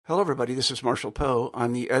Hello, everybody. This is Marshall Poe.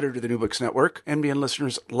 I'm the editor of the New Books Network. NBN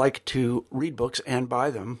listeners like to read books and buy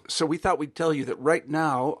them. So we thought we'd tell you that right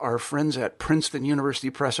now, our friends at Princeton University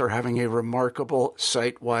Press are having a remarkable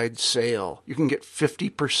site-wide sale. You can get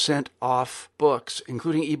 50% off books,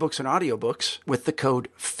 including ebooks and audiobooks, with the code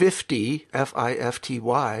 50,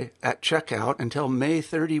 F-I-F-T-Y, at checkout until May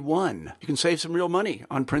 31. You can save some real money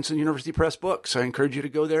on Princeton University Press books. I encourage you to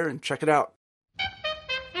go there and check it out.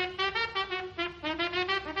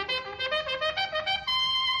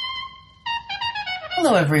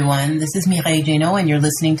 Hello, everyone. This is Mireille Génaud, and you're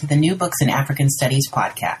listening to the New Books in African Studies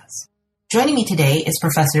podcast. Joining me today is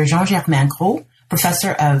Professor Jean-Germain Gros,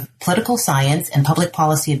 Professor of Political Science and Public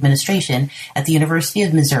Policy Administration at the University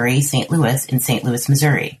of Missouri, St. Louis in St. Louis,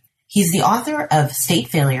 Missouri. He's the author of State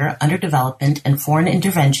Failure, Underdevelopment, and Foreign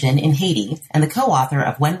Intervention in Haiti, and the co-author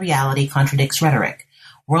of When Reality Contradicts Rhetoric,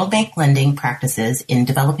 World Bank Lending Practices in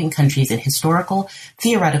Developing Countries in Historical,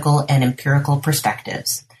 Theoretical, and Empirical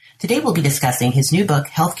Perspectives. Today we'll be discussing his new book,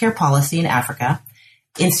 Healthcare Policy in Africa,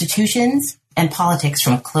 Institutions and Politics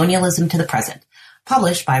from Colonialism to the Present,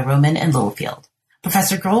 published by Rowman and Littlefield.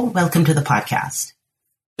 Professor Gros, welcome to the podcast.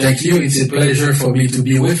 Thank you. It's a pleasure for me to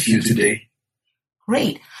be with you today.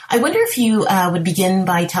 Great. I wonder if you would begin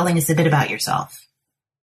by telling us a bit about yourself.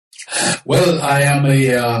 Well, I am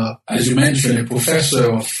as you mentioned, a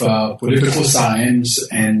professor of political science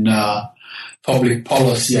and Public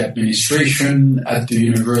Policy Administration at the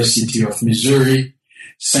University of Missouri,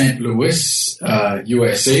 St. Louis,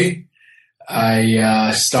 USA.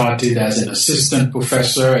 I started as an assistant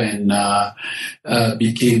professor and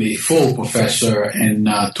became a full professor in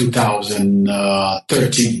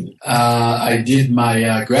 2013. I did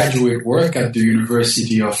my graduate work at the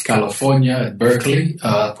University of California at Berkeley,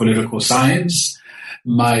 political science.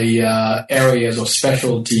 My areas of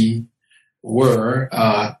specialty were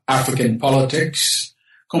African politics,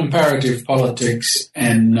 comparative politics,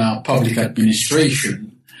 and public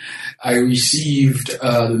administration. I received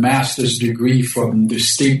the master's degree from the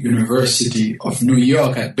State University of New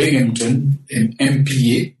York at Binghamton in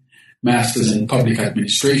MPA, Master's in Public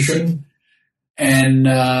Administration, and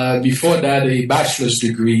before that a bachelor's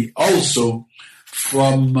degree also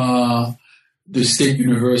from the State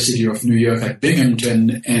University of New York at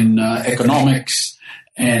Binghamton in economics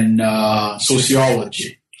and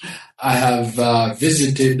sociology. I have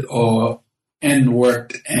visited and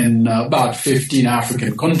worked in about 15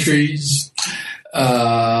 African countries.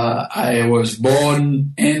 I was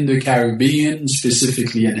born in the Caribbean,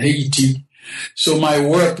 specifically in Haiti. So my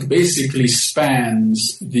work basically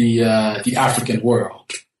spans the African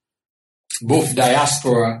world, both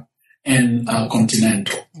diaspora and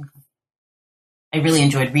continental. I really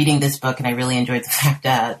enjoyed reading this book, and I really enjoyed the fact,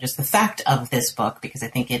 just the fact of this book, because I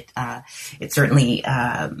think it certainly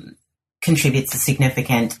contributes a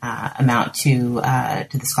significant amount to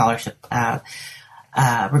the scholarship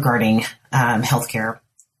regarding healthcare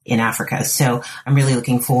in Africa. So I'm really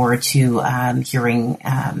looking forward to hearing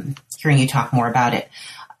you talk more about it.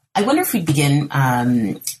 I wonder if we begin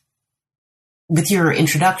with your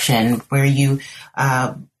introduction, where you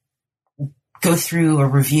go through a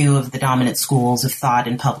review of the dominant schools of thought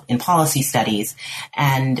in policy studies,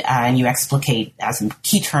 and you explicate some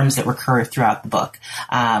key terms that recur throughout the book.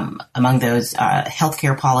 Among those,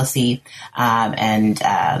 healthcare policy and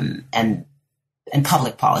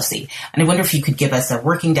public policy. And I wonder if you could give us a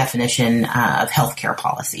working definition of healthcare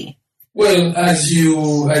policy. Well, as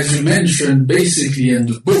you mentioned, basically in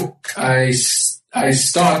the book, I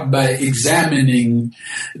start by examining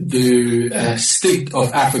the state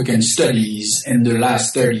of African studies in the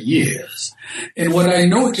last 30 years. And what I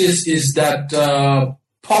notice is that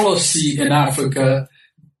policy in Africa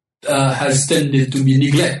has tended to be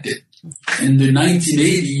neglected. In the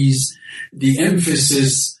 1980s, the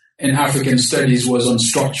emphasis in African studies was on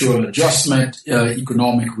structural adjustment,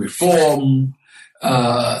 economic reform,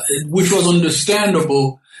 which was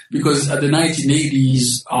understandable, because the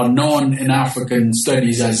 1980s are known in African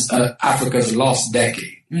studies as Africa's lost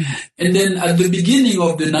decade. Mm-hmm. And then at the beginning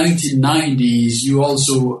of the 1990s,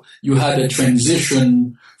 you had a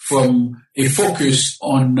transition from a focus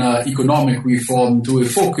on economic reform to a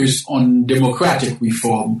focus on democratic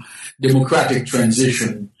reform, democratic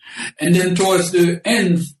transition. And then towards the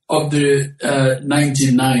end of the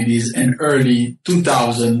 1990s and early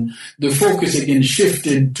 2000, the focus again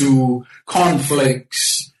shifted to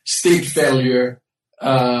conflicts, state failure,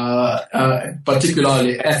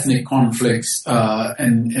 particularly ethnic conflicts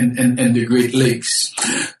and the Great Lakes.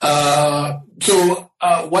 So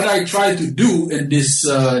what I try to do in this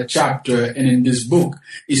chapter and in this book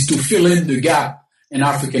is to fill in the gap in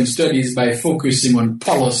African studies by focusing on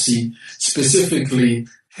policy, specifically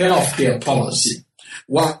healthcare policy.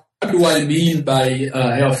 What do I mean by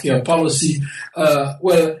healthcare policy?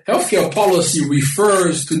 Well, healthcare policy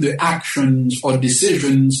refers to the actions or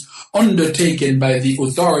decisions undertaken by the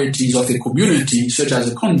authorities of a community, such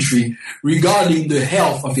as a country, regarding the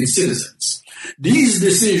health of its citizens. These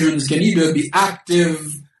decisions can either be active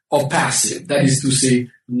or passive, that is to say,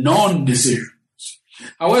 non-decisions.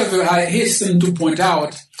 However, I hasten to point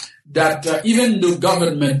out that even though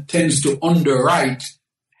government tends to underwrite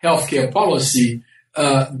healthcare policy,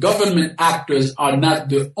 government actors are not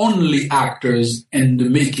the only actors in the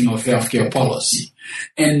making of healthcare policy.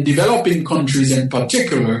 In developing countries in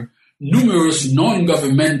particular, numerous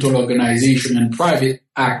non-governmental organizations and private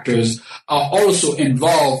actors are also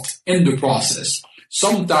involved in the process,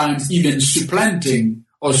 sometimes even supplanting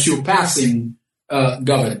or surpassing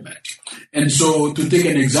government. And so, to take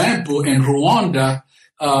an example, in Rwanda,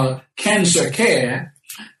 cancer care,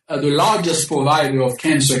 the largest provider of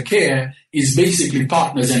cancer care is basically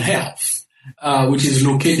Partners in Health, which is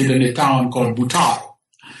located in a town called Butaro.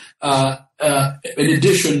 In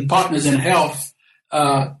addition, Partners in Health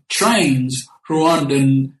trains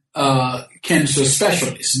Rwandan cancer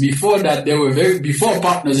specialists. Before that, before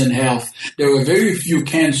Partners in Health, there were very few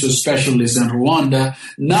cancer specialists in Rwanda.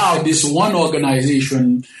 Now, this one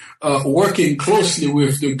organization working closely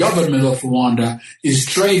with the government of Rwanda is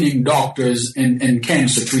training doctors in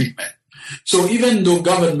cancer treatment. So even though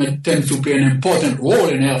government tends to play an important role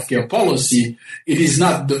in healthcare policy, it is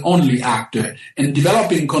not the only actor. In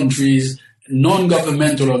developing countries,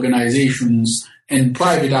 non-governmental organizations and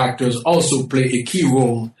private actors also play a key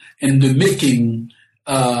role in the making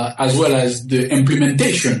as well as the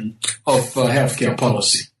implementation of healthcare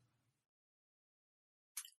policy.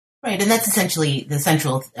 Right, and that's essentially the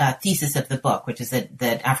central thesis of the book, which is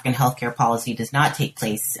that African healthcare policy does not take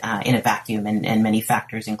place in a vacuum, and many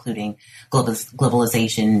factors, including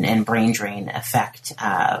globalization and brain drain, affect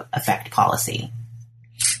policy.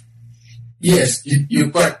 Yes,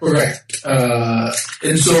 you're quite correct.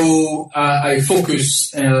 And so I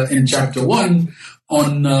focus in chapter 1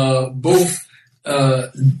 on both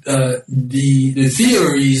the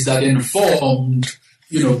theories that informed,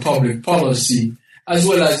 public policy, as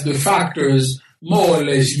well as the factors more or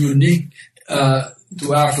less unique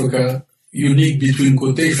to Africa, unique between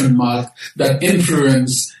quotation marks, that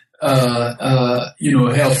influence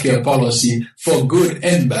healthcare policy for good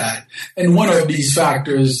and bad. And one of these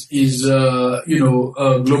factors is,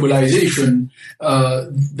 globalization,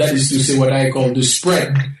 that is to say what I call the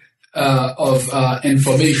spread of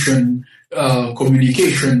information,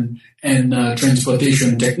 communication, and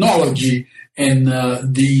transportation technology, and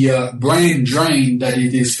the brain drain that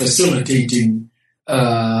it is facilitating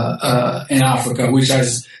in Africa, which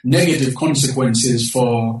has negative consequences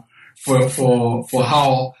for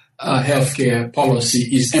how healthcare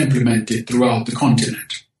policy is implemented throughout the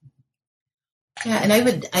continent. Yeah, and I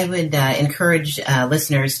would encourage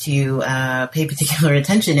listeners to pay particular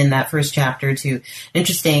attention in that first chapter to an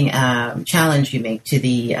interesting challenge you make to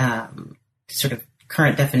the sort of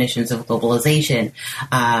current definitions of globalization,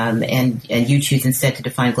 and you choose instead to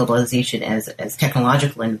define globalization as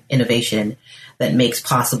technological innovation that makes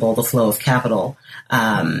possible the flow of capital,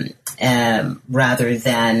 rather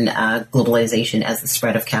than globalization as the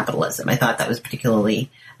spread of capitalism. I thought that was particularly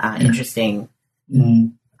interesting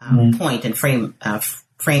point and framing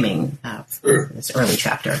this early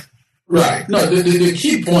chapter. Right. No, the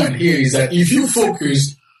key point here is that if you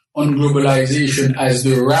focus on globalization as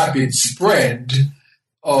the rapid spread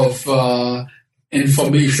of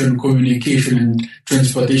information, communication, and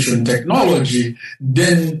transportation technology,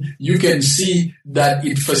 then you can see that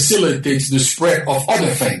it facilitates the spread of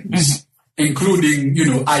other things, including,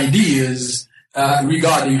 ideas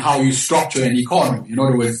regarding how you structure an economy. In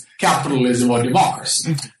other words, capitalism or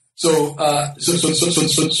democracy. So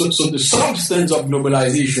the substance of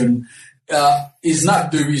globalization is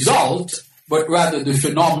not the result, but rather the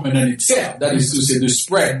phenomenon itself. That is to say, the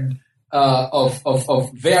spread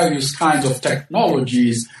of various kinds of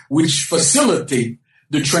technologies which facilitate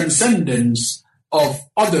the transcendence of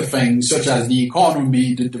other things, such as the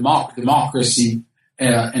economy, the democracy,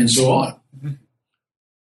 and so on.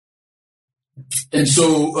 And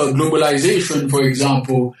so globalization, for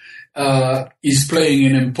example, is playing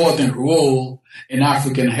an important role in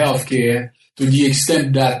African healthcare to the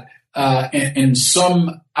extent that in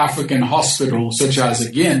some African hospitals, such as,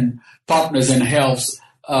 again, Partners in Health's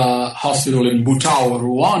hospital in Butaro,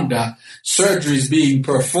 Rwanda, surgeries being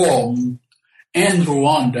performed in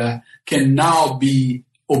Rwanda can now be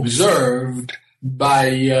observed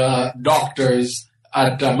by doctors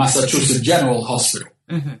at Massachusetts General Hospital.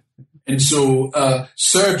 And so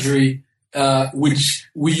surgery which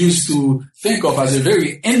we used to think of as a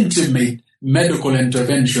very intimate medical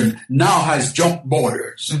intervention, now has jumped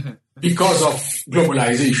borders because of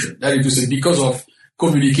globalization. That is to say, because of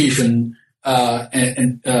communication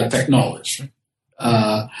and technology.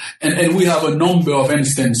 And we have a number of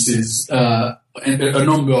instances and a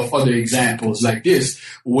number of other examples like this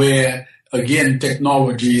where, again,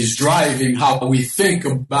 technology is driving how we think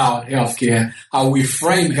about healthcare, how we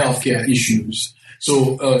frame healthcare issues.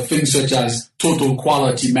 So things such as total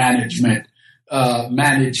quality management,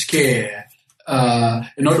 managed care.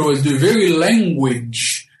 In other words, the very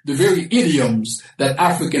language, the very idioms that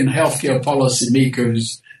African healthcare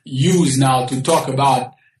policymakers use now to talk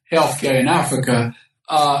about healthcare in Africa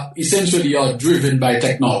essentially are driven by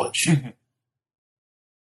technology.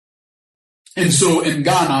 And so in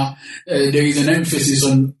Ghana, there is an emphasis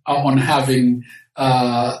on having,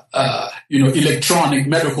 electronic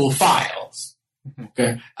medical files,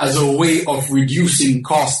 okay, as a way of reducing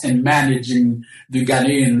costs and managing the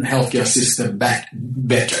Ghanaian healthcare system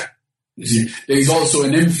better. You see, there is also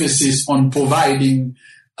an emphasis on providing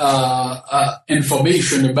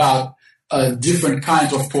information about different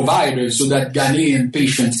kinds of providers so that Ghanaian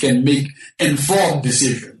patients can make informed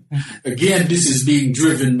decisions. Again, this is being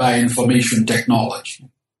driven by information technology.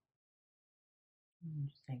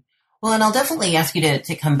 Interesting. Well, and I'll definitely ask you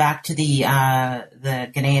to come back to the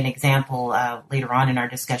Ghanaian example later on in our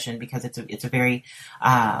discussion, because it's a very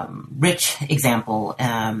rich example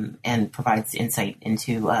and provides insight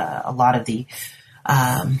into a lot of the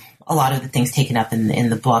things taken up in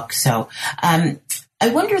the book. So. I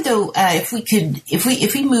wonder, though, if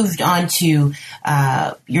we moved on to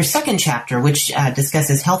your second chapter, which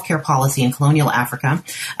discusses healthcare policy in colonial Africa,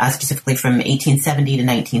 specifically from 1870 to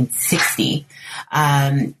 1960,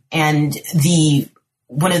 and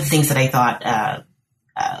one of the things that I thought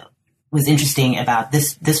was interesting about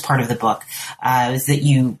this part of the book is that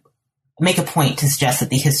you make a point to suggest that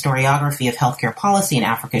the historiography of healthcare policy in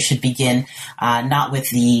Africa should begin not with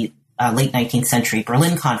the late 19th century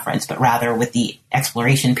Berlin Conference, but rather with the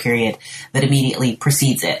exploration period that immediately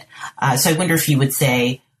precedes it. So I wonder if you would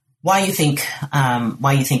say why you think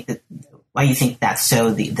that's so.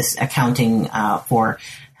 This accounting for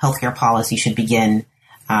healthcare policy should begin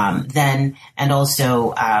then, and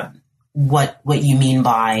also what you mean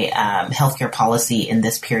by healthcare policy in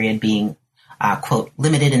this period being quote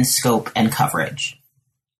limited in scope and coverage.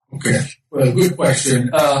 Okay. Well, good question.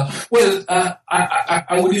 I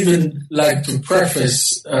would even like to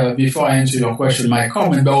preface, before I answer your question, my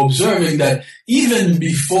comment by observing that even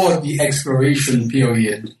before the exploration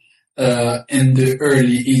period, in the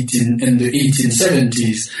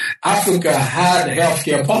 1870s, Africa had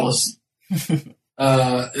healthcare policy.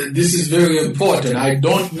 This is very important. I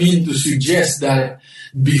don't mean to suggest that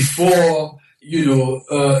before,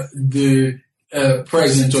 the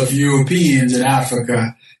presence of Europeans in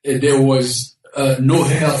Africa, there was no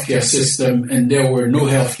healthcare system and there were no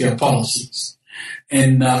healthcare policies.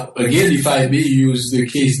 And again, if I may use the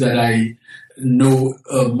case that I know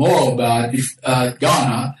more about,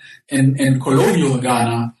 Ghana and colonial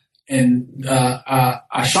Ghana and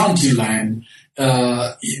Ashanti land,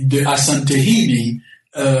 the Asantehene,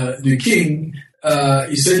 the king,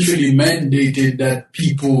 essentially mandated that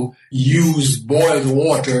people use boiled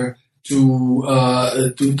water to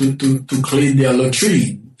clean their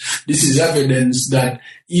latrine. This is evidence that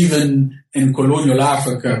even in colonial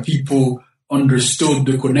Africa, people understood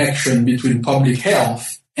the connection between public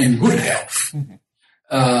health and good health.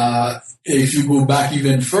 If you go back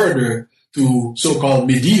even further to so-called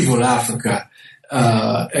medieval Africa,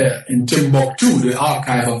 in Timbuktu, the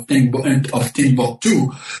archive of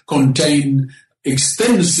Timbuktu contained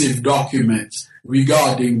extensive documents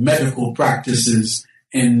regarding medical practices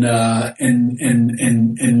in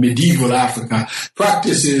medieval Africa,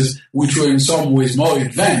 practices which were in some ways more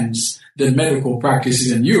advanced than medical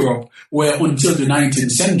practices in Europe, where until the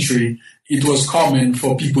 19th century, it was common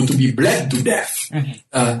for people to be bled to death,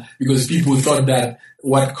 because people thought that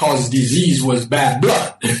what caused disease was bad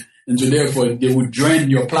blood. And so therefore they would drain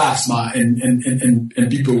your plasma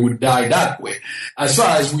and people would die that way. As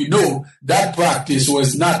far as we know, that practice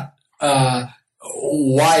was not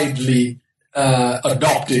widely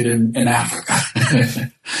adopted in Africa.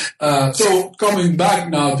 So coming back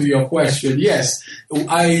now to your question, yes,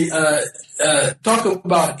 I talk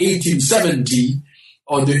about 1870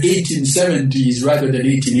 or the 1870s rather than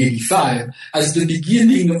 1885 as the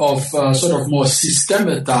beginning of sort of more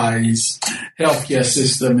systematized healthcare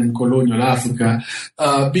system in colonial Africa,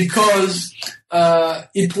 because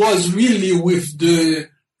it was really with the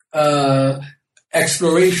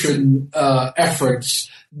exploration efforts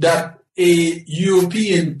that a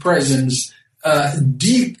European presence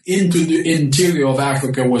deep into the interior of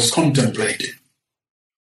Africa was contemplated.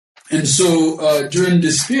 And so during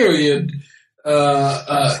this period,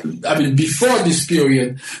 before this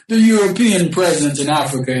period, the European presence in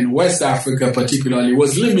Africa, in West Africa particularly,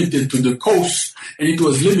 was limited to the coast, and it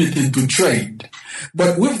was limited to trade.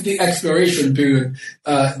 But with the exploration period,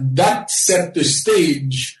 that set the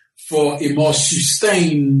stage for a more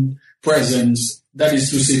sustained presence, that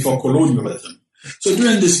is to say, for colonialism. So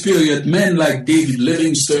during this period, men like David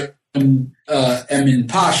Livingstone, Emin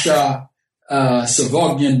Pasha,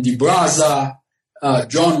 Savognin de Brazza,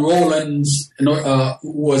 John Rowlands, who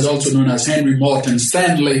was also known as Henry Morton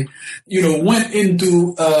Stanley, went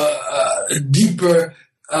into deeper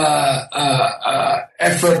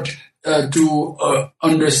effort to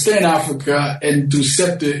understand Africa and to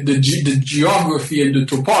set the geography and the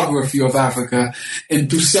topography of Africa and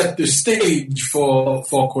to set the stage for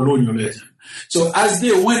colonialism. So as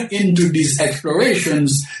they went into these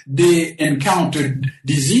explorations, they encountered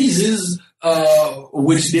diseases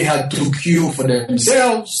which they had to cure for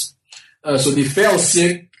themselves. So they fell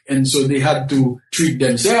sick, and so they had to treat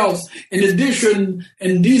themselves. In addition,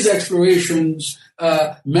 in these explorations,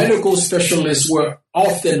 medical specialists were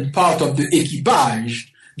often part of the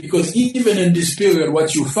equipage, because even in this period,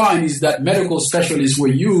 what you find is that medical specialists were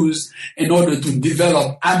used in order to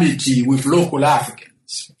develop amity with local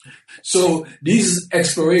Africans. So these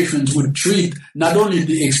explorations would treat not only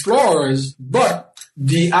the explorers, but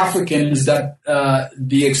the Africans that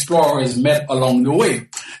the explorers met along the way.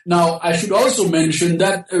 Now, I should also mention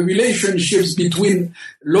that relationships between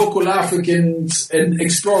local Africans and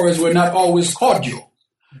explorers were not always cordial.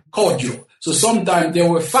 So sometimes there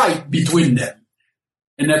were fights between them.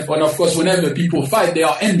 And of course, whenever people fight, there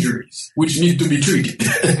are injuries which need to be treated.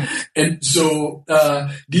 And so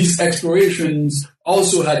these explorations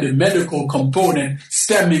also had a medical component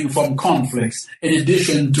stemming from conflicts, in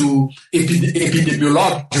addition to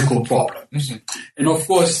epidemiological problems. And of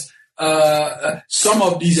course, some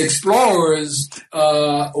of these explorers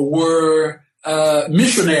were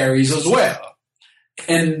missionaries as well.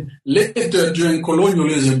 And later, during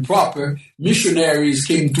colonialism proper, missionaries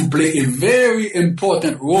came to play a very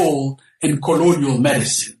important role in colonial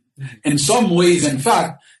medicine. In some ways, in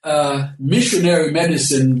fact, missionary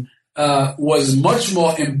medicine was much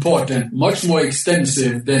more important, much more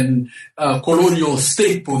extensive than colonial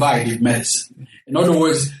state-provided medicine. In other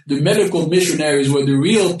words, the medical missionaries were the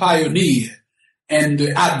real pioneer in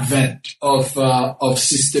the advent of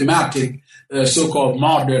systematic so-called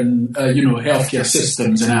modern, healthcare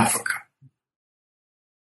systems in Africa.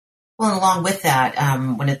 Well, along with that,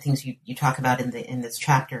 one of the things you talk about in this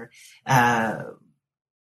chapter,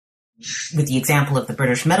 with the example of the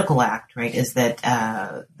British Medical Act, right, is that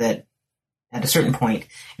that at a certain point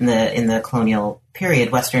in the colonial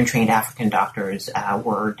period, Western trained African doctors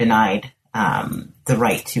were denied the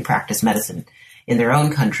right to practice medicine in their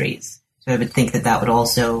own countries. So I would think that would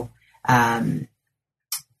also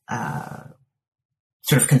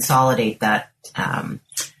sort of consolidate that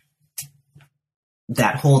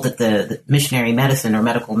that hold that the missionary medicine or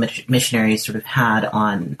medical missionaries sort of had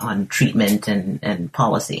on treatment and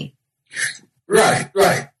policy. Right.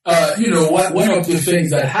 One of the things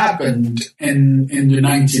that happened in the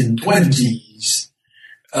 1920s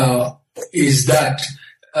is that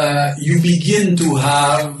you begin to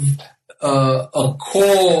have a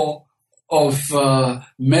core of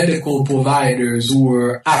medical providers who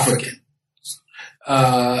were African.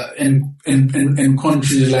 In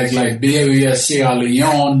countries like Liberia, Sierra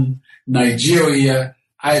Leone, Nigeria,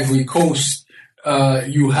 Ivory Coast,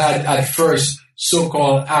 you had at first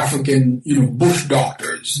so-called African, bush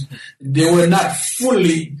doctors. They were not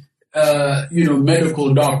fully,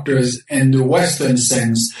 medical doctors in the Western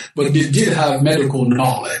sense, but they did have medical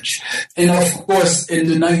knowledge. And of course, in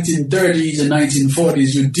the 1930s and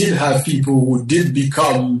 1940s, you did have people who did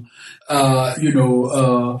become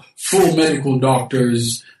full medical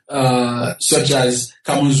doctors, such as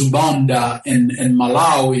Kamuzubanda in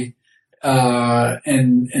Malawi,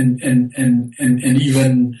 and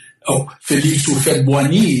even Félix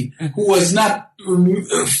Houphouët-Boigny, who was not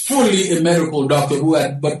fully a medical doctor, who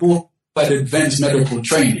had advanced medical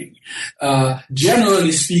training.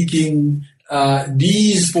 Generally speaking,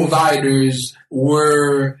 these providers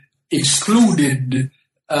were excluded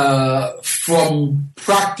from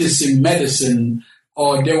practicing medicine,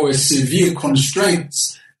 or there were severe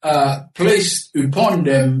constraints placed upon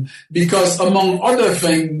them because, among other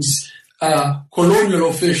things, colonial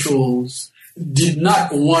officials did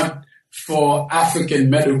not want for African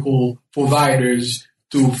medical providers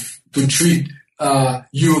to treat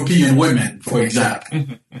European women, for example.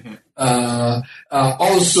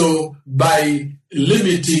 Also by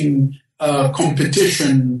limiting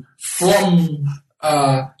competition from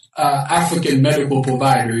African medical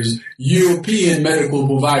providers, European medical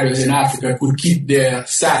providers in Africa could keep their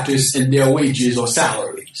status and their wages or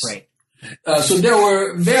salaries. Right. So there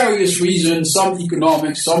were various reasons, some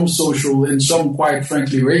economic, some social, and some, quite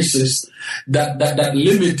frankly, racist, that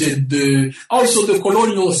limited also the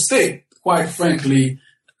colonial state, quite frankly,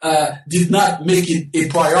 did not make it a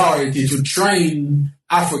priority to train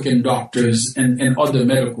African doctors and other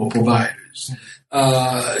medical providers.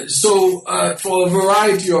 So for a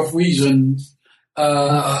variety of reasons,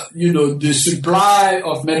 the supply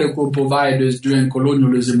of medical providers during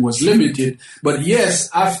colonialism was limited. But yes,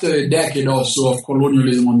 after a decade or so of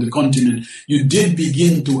colonialism on the continent, you did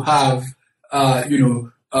begin to have,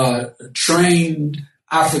 trained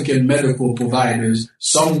African medical providers,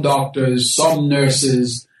 some doctors, some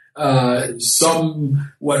nurses,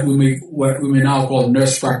 some what we may now call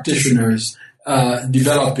nurse practitioners,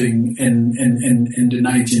 developing in the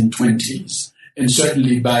 1920s. And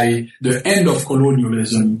certainly by the end of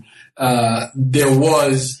colonialism, there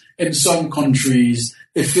was, in some countries,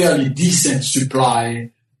 a fairly decent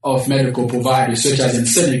supply of medical providers, such as in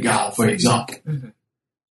Senegal, for example. Mm-hmm.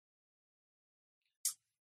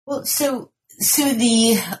 Well, so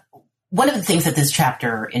one of the things that this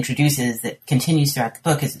chapter introduces that continues throughout the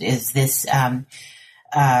book is this, I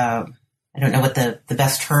don't know what the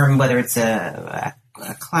best term, whether it's a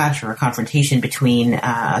clash or a confrontation between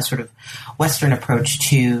a sort of Western approach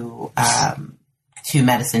to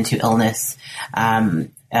medicine, to illness,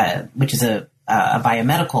 which is a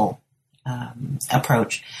biomedical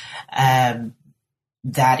approach,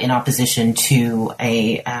 that in opposition to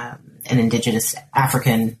an indigenous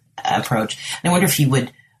African approach. And I wonder if you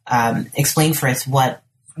would explain for us what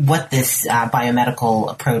this biomedical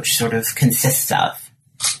approach sort of consists of.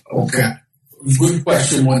 Okay. Good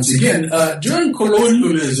question once again. During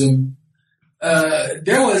colonialism,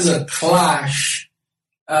 there was a clash,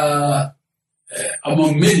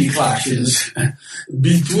 among many clashes,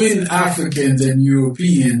 between Africans and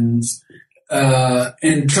Europeans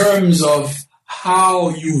in terms of how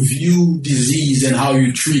you view disease and how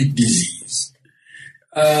you treat disease.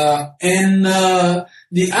 And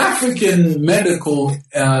the African medical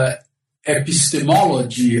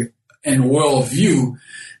epistemology and worldview,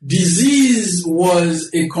 disease was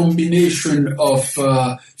a combination of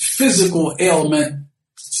physical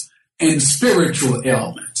ailments and spiritual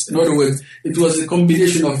ailments. In other words, it was a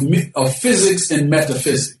combination of physics and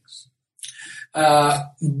metaphysics.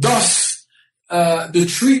 Thus, the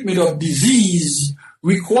treatment of disease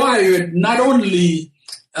required not only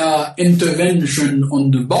intervention on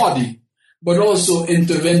the body, but also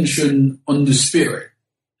intervention on the spirit.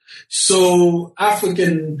 So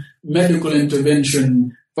African medical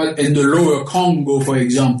intervention in the Lower Congo, for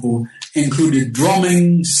example, included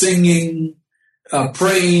drumming, singing,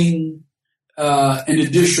 praying, in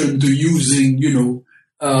addition to using,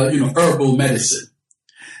 herbal medicine.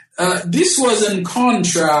 This was in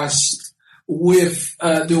contrast with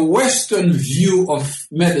the Western view of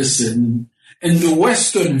medicine and the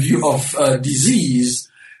Western view of disease,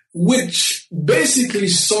 which basically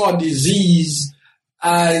saw disease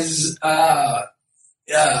as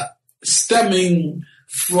stemming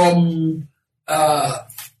from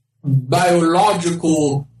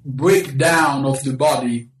biological breakdown of the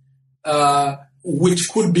body, which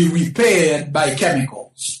could be repaired by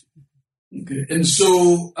chemicals. Okay. And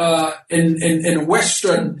so in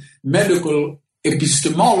Western medical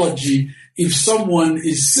epistemology, if someone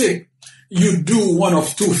is sick, you do one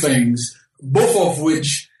of two things, both of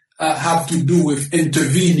which have to do with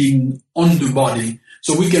intervening on the body.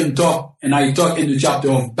 So we can talk, and I talk in the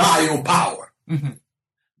chapter of biopower, mm-hmm.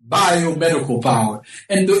 Biomedical power.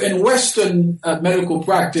 And in Western medical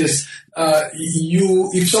practice,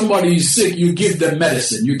 if somebody is sick, you give them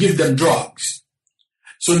medicine, you give them drugs,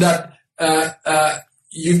 so that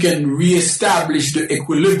you can reestablish the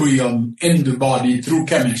equilibrium in the body through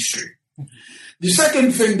chemistry. The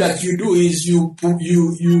second thing that you do is you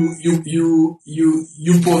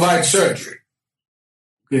provide surgery.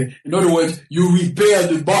 Okay? In other words, you repair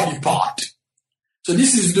the body part. So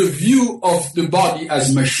this is the view of the body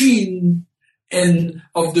as machine and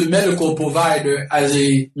of the medical provider as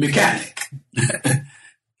a mechanic.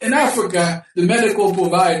 In Africa, the medical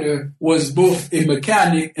provider was both a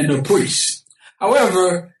mechanic and a priest.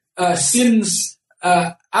 However, since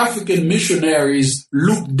African missionaries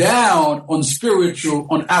looked down on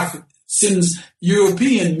since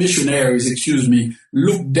European missionaries,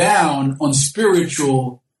 looked down on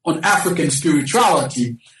African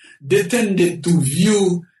spirituality, they tended to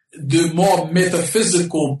view the more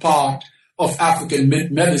metaphysical part of African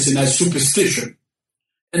medicine as superstition,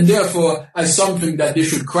 and therefore as something that they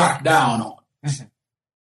should crack down on. Mm-hmm.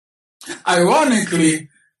 Ironically,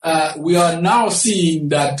 we are now seeing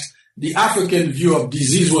that the African view of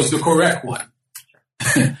disease was the correct one.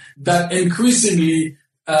 That increasingly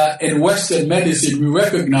in Western medicine, we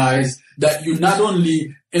recognize that you not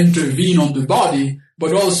only intervene on the body,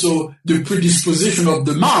 but also the predisposition of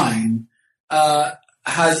the mind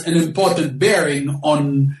has an important bearing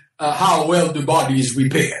on how well the body is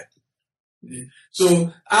repaired.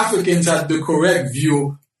 So Africans had the correct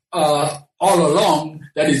view all along,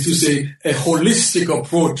 that is to say, a holistic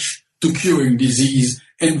approach to curing disease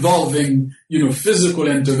involving, physical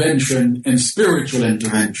intervention and spiritual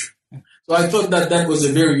intervention. So I thought that was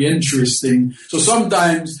a very interesting. So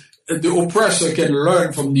sometimes the oppressor can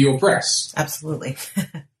learn from the oppressed. Absolutely.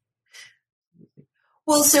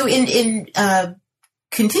 Well, so in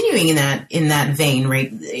continuing in that vein,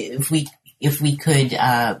 right? If we could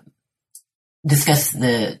discuss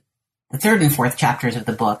the third and fourth chapters of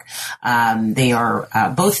the book, they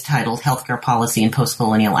are both titled "Healthcare Policy in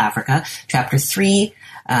Postcolonial Africa." Chapter 3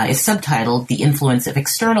 is subtitled "The Influence of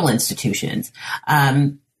External Institutions."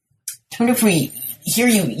 I wonder if we hear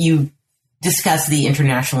you discuss the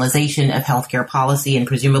internationalization of healthcare policy and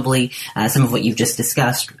presumably some of what you've just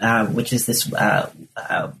discussed, which is this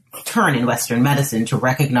turn in Western medicine to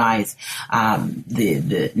recognize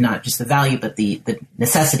the not just the value but the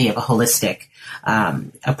necessity of a holistic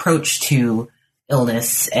approach to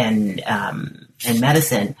illness and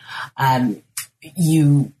medicine.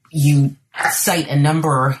 You cite a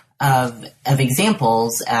number of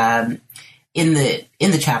examples in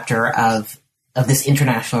the chapter of this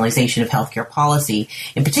internationalization of healthcare policy.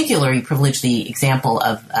 In particular, you privilege the example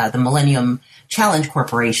of the Millennium Challenge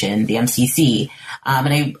Corporation, the MCC.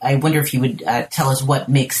 And I wonder if you would tell us what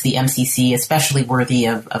makes the MCC especially worthy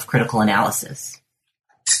of critical analysis.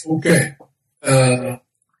 Okay.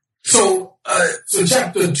 So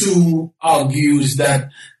chapter 2 argues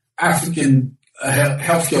that African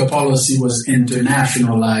healthcare policy was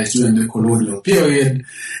internationalized during the colonial period,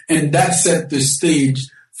 and that set the stage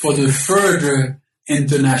for the further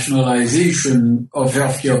internationalization of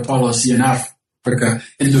healthcare policy in Africa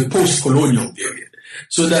in the post-colonial period,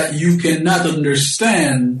 so that you cannot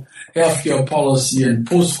understand healthcare policy in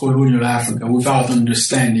post-colonial Africa without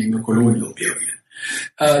understanding the colonial period.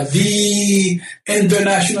 The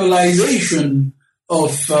internationalization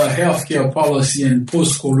of healthcare policy in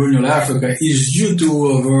post-colonial Africa is due to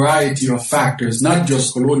a variety of factors, not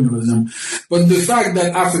just colonialism, but the fact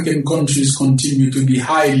that African countries continue to be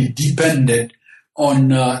highly dependent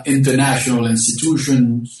on international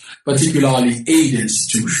institutions, particularly aid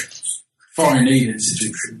institutions, foreign aid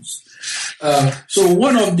institutions. So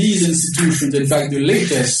one of these institutions, in fact, the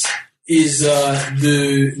latest, is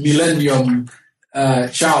the Millennium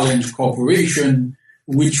Challenge Corporation,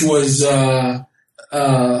 which was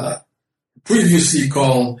previously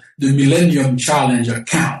called the Millennium Challenge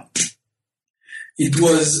Account. It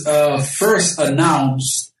was first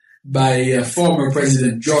announced by former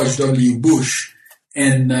President George W. Bush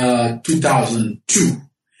in 2002.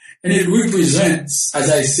 And it represents, as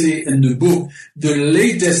I say in the book, the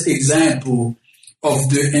latest example of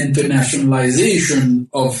the internationalization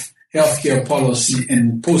of healthcare policy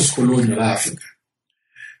in post-colonial Africa.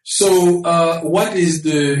 So what is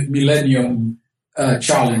the Millennium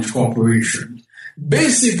Challenge Corporation?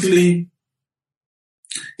 Basically,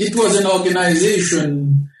 it was an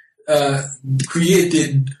organization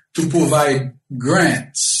created to provide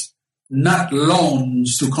grants, not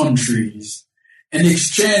loans, to countries in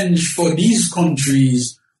exchange for these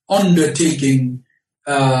countries undertaking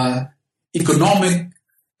economic,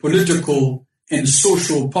 political, and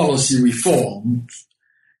social policy reforms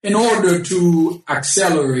in order to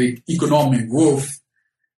accelerate economic growth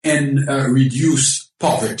and reduce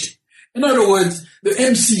poverty. In other words, the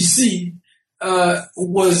MCC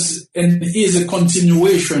was and is a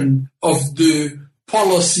continuation of the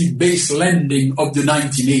policy-based lending of the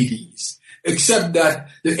 1980s, except that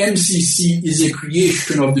the MCC is a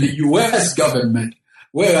creation of the U.S. government,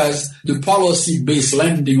 whereas the policy-based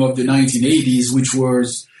lending of the 1980s, which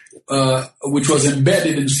was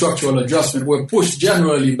embedded in structural adjustment, were pushed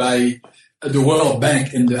generally by the World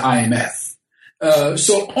Bank and the IMF.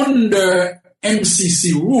 So under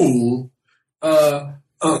MCC rule,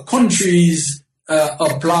 countries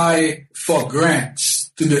apply for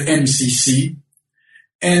grants to the MCC,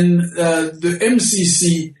 and the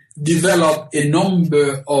MCC develop a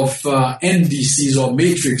number of indices or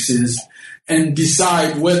matrices and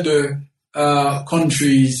decide whether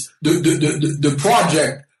countries, the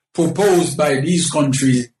project proposed by these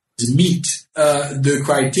countries meet the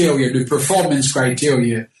criteria, the performance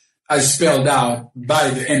criteria as spelled out by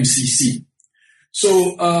the MCC.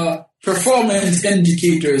 So performance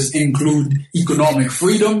indicators include economic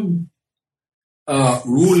freedom,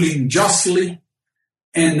 ruling justly,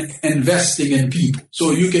 and investing in people.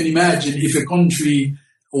 So you can imagine if a country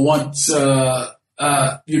wants,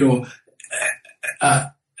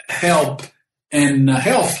 help in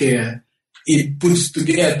healthcare, it puts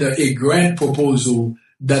together a grant proposal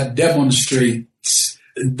that demonstrates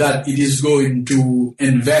that it is going to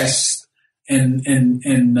invest and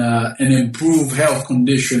improve health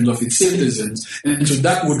conditions of its citizens. And so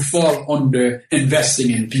that would fall under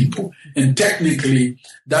investing in people. And technically,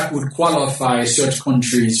 that would qualify such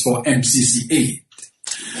countries for MCC aid.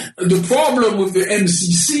 The problem with the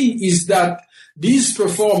MCC is that these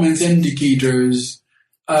performance indicators,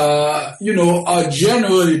 are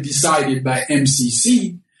generally decided by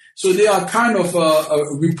MCC. So they are kind of a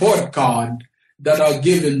report card that are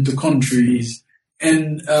given to countries.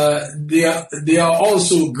 And they are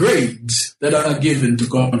also grades that are given to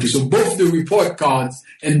countries. So both the report cards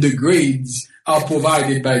and the grades are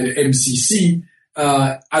provided by the MCC,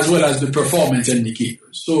 as well as the performance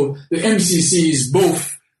indicators. So the MCC is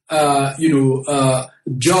both,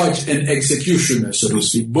 judge and executioner, so to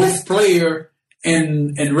speak, both player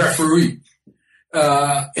and referee.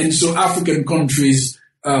 And so African countries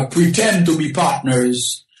pretend to be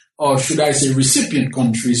partners, or should I say recipient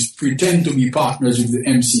countries pretend to be partners with the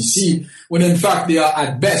MCC, when in fact they are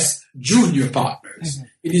at best junior partners. Mm-hmm.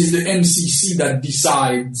 It is the MCC that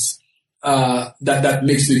decides, that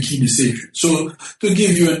makes the key decision. So to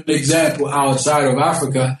give you an example outside of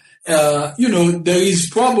Africa, there is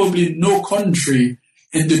probably no country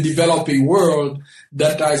in the developing world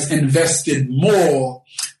that has invested more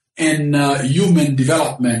in human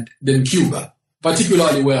development than Cuba,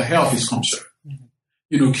 particularly where health is concerned.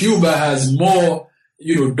 Cuba has more,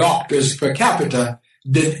 doctors per capita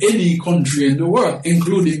than any country in the world,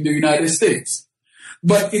 including the United States.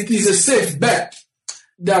 But it is a safe bet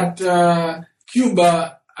that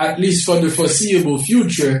Cuba, at least for the foreseeable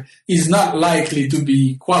future, is not likely to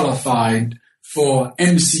be qualified for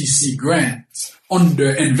MCC grants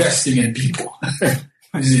under investing in people.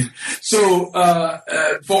 So,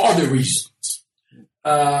 for other reasons.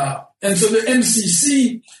 And so the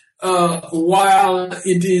MCC, while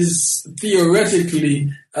it is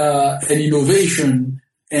theoretically an innovation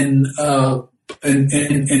in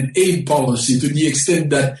aid policy to the extent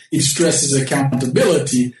that it stresses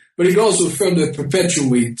accountability, but it also further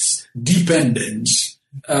perpetuates dependence,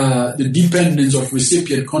 the dependence of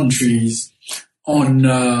recipient countries on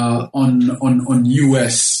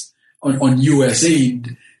U.S.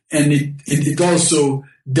 aid, and it also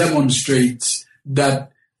demonstrates that.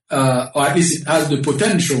 Or at least it has the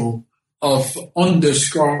potential of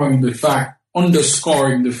underscoring the fact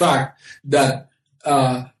that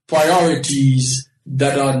priorities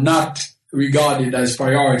that are not regarded as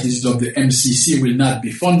priorities of the MCC will not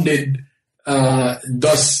be funded,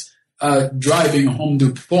 thus driving home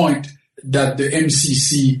the point that the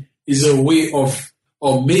MCC is a way of,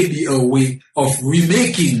 or maybe a way of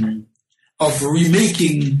remaking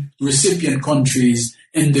recipient countries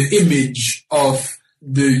in the image of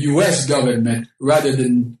the U.S. government rather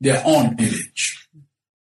than their own image.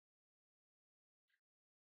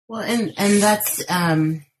 Well, and that's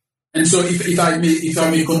and so if I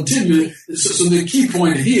may continue, so the key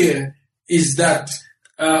point here is that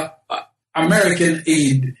American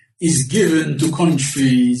aid is given to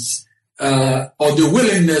countries, or the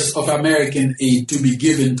willingness of American aid to be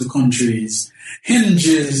given to countries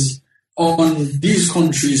hinges on these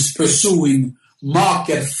countries pursuing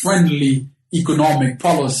market-friendly economic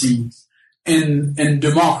policies and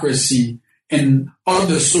democracy and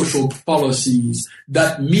other social policies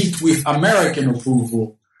that meet with American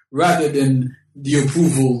approval rather than the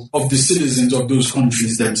approval of the citizens of those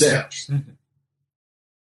countries themselves. Mm-hmm.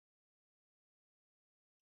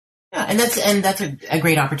 Yeah, and that's a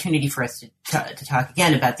great opportunity for us to talk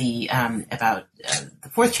again about the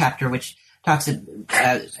fourth chapter, which talks is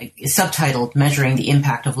subtitled "Measuring the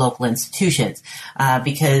Impact of Local Institutions,"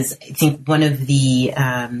 because I think one of the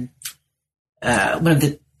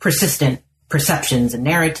persistent perceptions and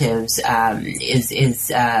narratives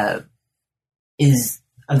is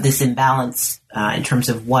of this imbalance in terms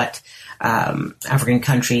of what African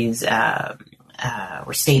countries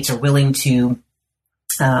or states are willing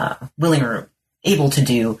or able to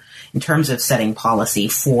do in terms of setting policy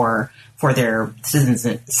for their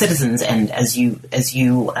citizens, and as you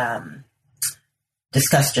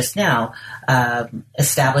discussed just now,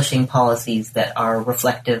 establishing policies that are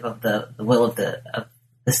reflective of the will of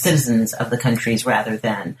the citizens of the countries rather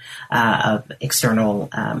than of external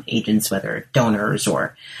agents, whether donors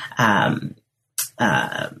or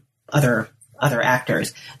other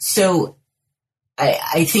actors. So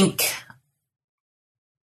I think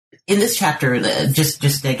in this chapter,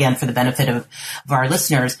 just again for the benefit of our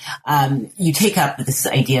listeners, you take up this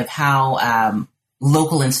idea of how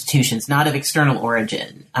local institutions, not of external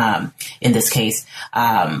origin, in this case,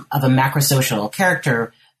 of a macrosocial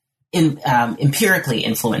character, empirically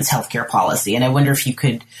influence healthcare policy. And I wonder if you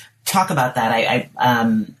could talk about that.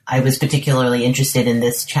 I was particularly interested in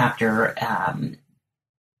this chapter,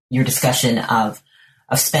 your discussion of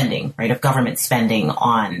spending, right, of government spending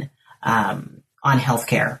on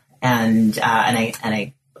healthcare, and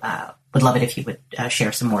I would love it if you would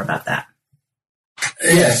share some more about that.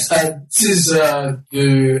 Yes, this is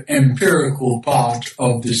the empirical part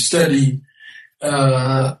of the study,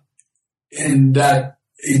 in that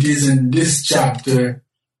it is in this chapter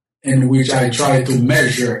in which I try to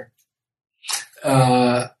measure,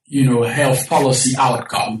 health policy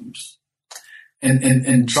outcomes,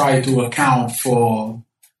 and try to account for,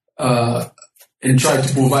 and try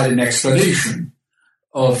to provide an explanation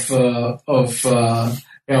of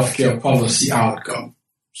healthcare policy outcomes.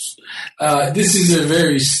 This is a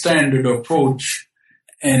very standard approach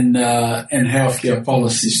in healthcare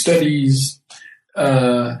policy studies.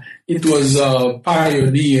 It was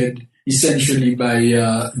pioneered essentially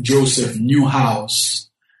by Joseph Newhouse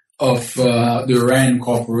of the RAND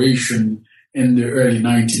Corporation in the early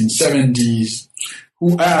 1970s,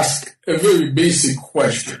 who asked a very basic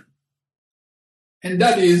question. And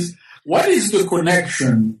that is, what is the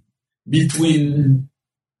connection between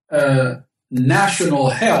national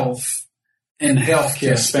health and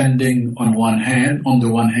healthcare spending on the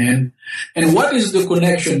one hand, and what is the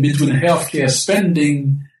connection between healthcare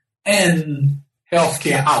spending and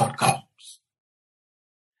healthcare outcomes?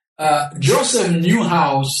 Joseph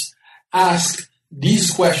Newhouse asked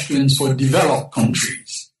these questions for developed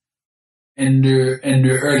countries in the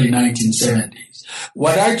early 1970s.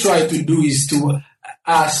 What I try to do is to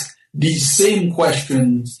ask these same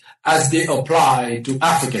questions as they apply to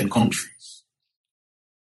African countries.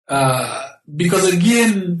 Because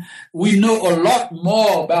again, we know a lot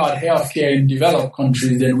more about healthcare in developed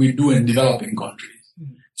countries than we do in developing countries.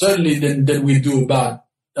 Mm-hmm. Certainly than we do about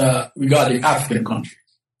regarding African countries.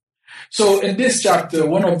 So in this chapter,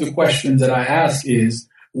 one of the questions that I ask is,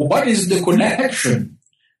 what is the connection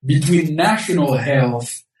between national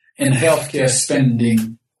health and healthcare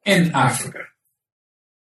spending in Africa?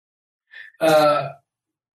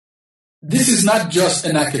 This is not just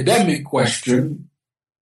an academic question.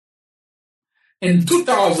 In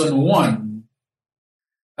 2001,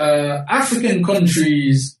 African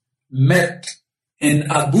countries met in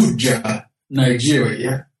Abuja,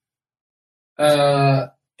 Nigeria,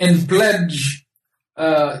 and pledged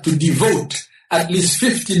to devote at least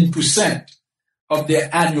 15% of their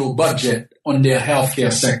annual budget on their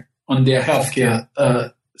healthcare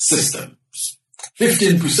systems.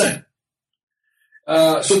 15%.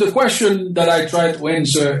 So the question that I try to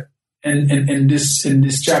answer in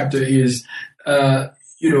this chapter is,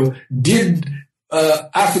 did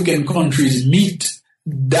African countries meet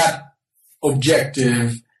that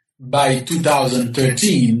objective by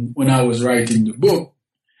 2013 when I was writing the book?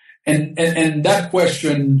 And that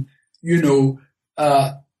question,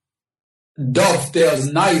 dovetails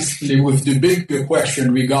nicely with the bigger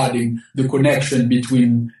question regarding the connection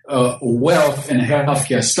between wealth and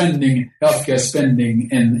healthcare spending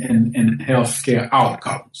and healthcare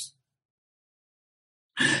outcomes.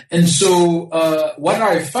 And so what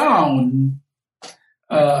I found,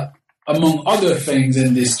 among other things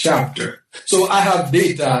in this chapter, so I have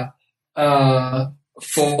data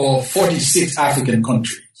for 46 African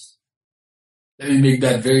countries. Let me make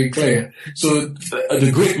that very clear. So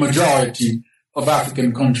the great majority of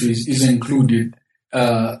African countries is included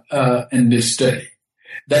in this study.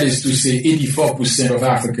 That is to say, 84% of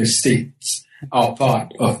Africa's states are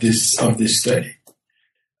part of this study.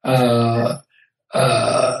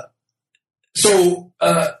 So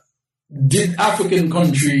did African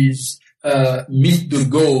countries meet the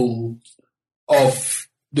goal of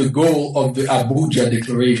the Abuja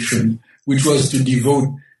Declaration, which was to devote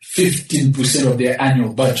 15% of their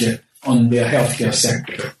annual budget on their healthcare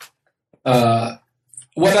sector?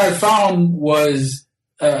 What I found was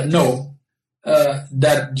no,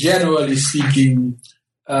 that generally speaking,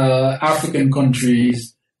 African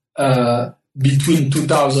countries between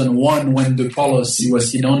 2001, when the policy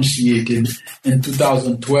was enunciated, and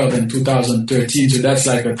 2012 and 2013, so that's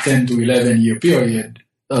like a 10 to 11 year period,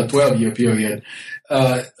 12 year period,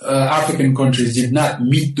 African countries did not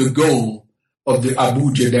meet the goal of the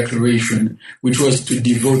Abuja Declaration, which was to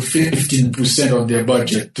devote 15% of their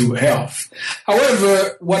budget to health.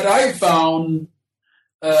 However, what I found,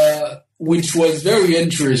 which was very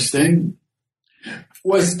interesting,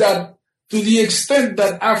 was that to the extent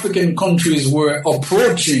that African countries were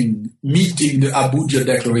approaching meeting the Abuja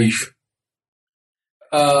Declaration,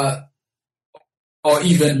 or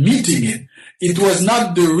even meeting it, it was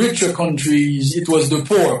not the richer countries, it was the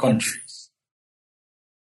poorer countries.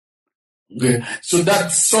 Okay. So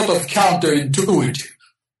that's sort of counterintuitive.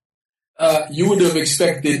 You would have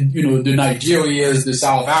expected, the Nigerias, the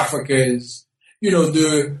South Africas,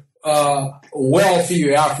 the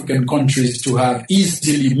wealthier African countries to have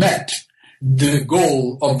easily met the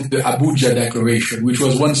goal of the Abuja Declaration, which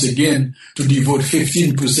was once again to devote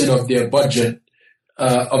 15% of their budget,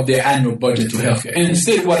 of their annual budget to healthcare. And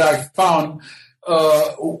instead, what I found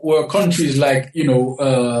were countries like,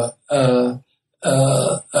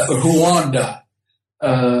 Rwanda,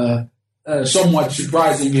 somewhat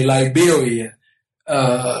surprisingly, Liberia.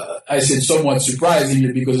 I said somewhat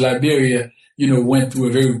surprisingly because Liberia, went through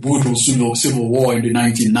a very brutal civil war in the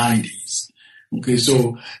 1990s. Okay,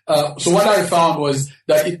 so what I found was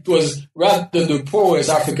that it was rather the poorest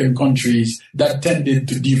African countries that tended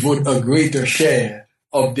to devote a greater share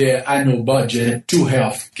of their annual budget to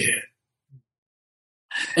health care.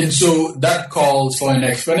 And so that calls for an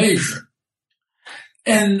explanation.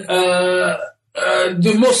 And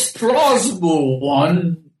the most plausible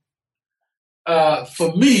one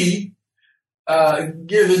for me,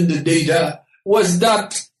 given the data, was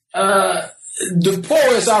that the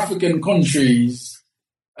poorest African countries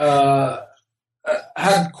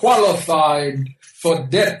had qualified for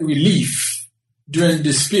debt relief during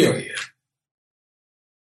this period,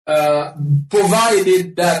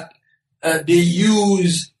 provided that they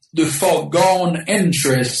use the foregone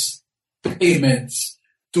interest payments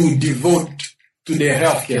to devote to their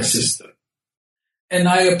healthcare system. And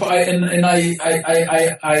I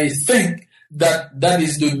think that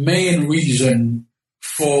is the main reason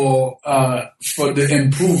for the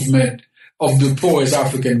improvement of the poorest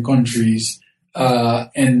African countries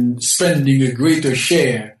and spending a greater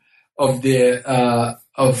share of their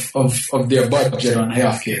of their budget on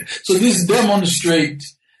healthcare. So this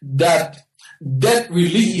demonstrates that debt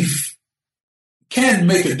relief can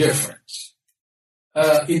make a difference.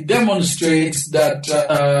 It demonstrates that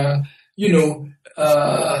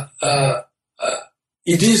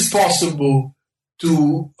it is possible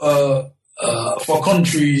to for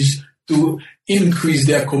countries to increase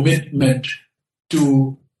their commitment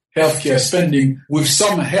to healthcare spending with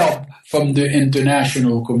some help from the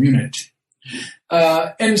international community.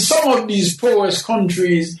 In some of these poorest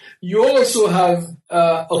countries, you also have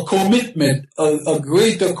a commitment, a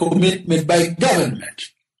greater commitment by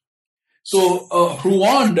government. So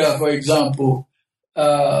Rwanda, for example,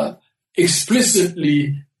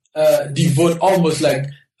 explicitly devote almost like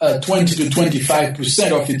 20 to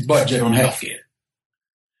 25% of its budget on healthcare.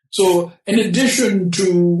 So, in addition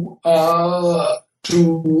to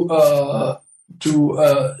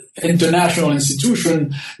international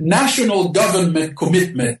institution, national government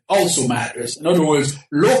commitment also matters. In other words,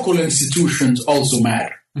 local institutions also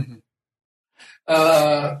matter. Mm-hmm.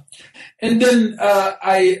 And then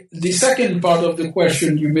the second part of the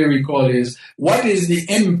question you may recall is, what is the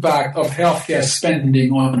impact of healthcare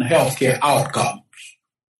spending on healthcare outcomes?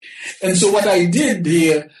 And so what I did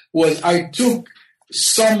here was I took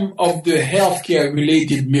some of the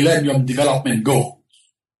healthcare-related Millennium Development Goals,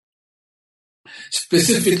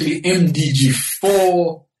 specifically MDG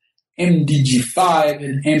 4, MDG 5,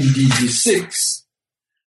 and MDG 6.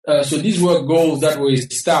 So these were goals that were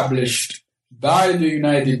established by the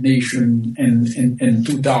United Nations in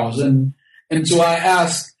 2000. And so I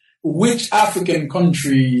asked which African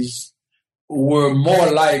countries were more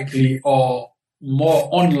likely or more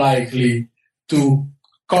unlikely to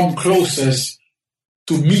come closest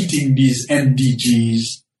to meeting these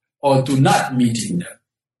MDGs or to not meeting them.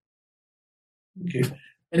 Okay.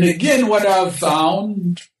 And again, what I've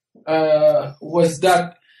found was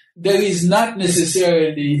that there is not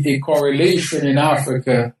necessarily a correlation in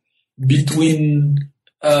Africa between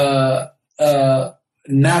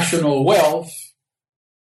national wealth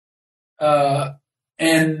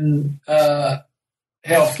and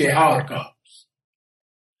healthcare outcomes.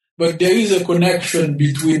 But there is a connection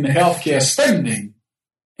between healthcare spending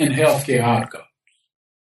and healthcare outcomes.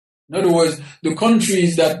 In other words, the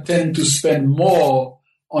countries that tend to spend more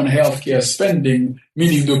on healthcare spending,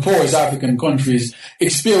 meaning the poorest African countries,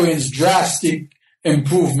 experience drastic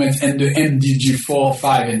improvements in the MDG 4,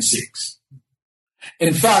 5, and 6.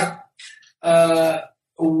 In fact,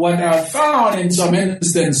 what I found in some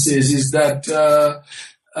instances is that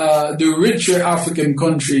the richer African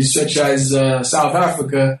countries, such as South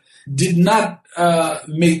Africa, did not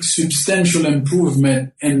make substantial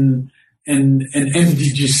improvement in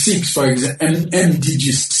MDG 6,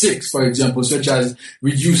 for example, such as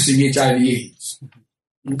reducing HIV/AIDS.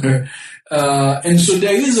 Okay, and so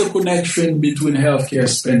there is a connection between healthcare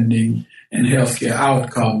spending and healthcare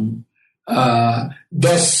outcome.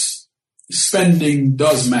 Thus, spending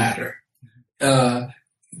does matter.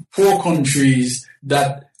 Poor countries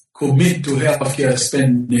that commit to healthcare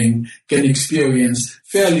spending can experience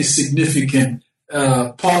fairly significant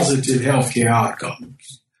positive healthcare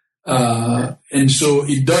outcomes. And so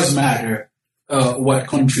it does matter what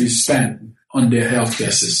countries spend on their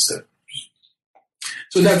healthcare system.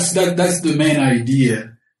 So that's the main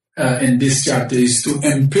idea in this chapter, is to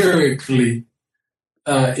empirically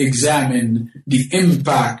examine the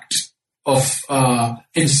impact of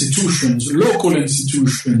institutions, local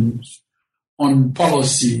institutions, on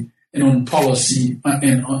policy and on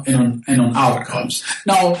outcomes.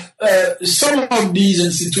 Now, some of these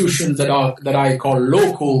institutions that I call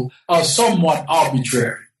local are somewhat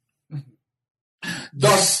arbitrary.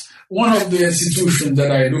 Thus, one of the institutions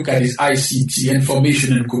that I look at is ICT,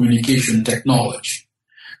 Information and Communication Technology.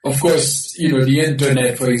 Of course, the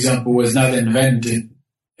internet, for example, was not invented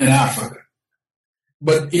in Africa,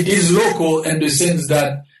 but it is local in the sense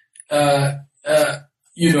that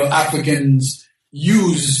Africans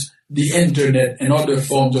use the internet and other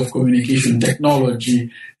forms of communication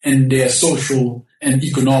technology in their social and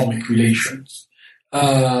economic relations.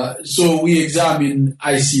 So we examine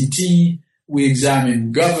ICT, we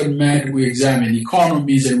examine government, we examine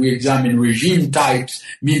economies, and we examine regime types,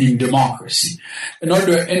 meaning democracy.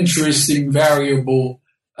 Another interesting variable,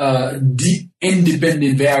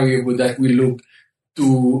 independent variable that we look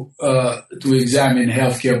to examine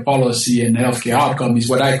healthcare policy and healthcare outcome is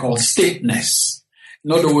what I call stateness.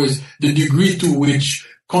 In other words, the degree to which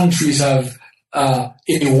countries have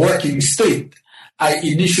in a working state, I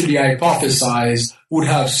initially hypothesized would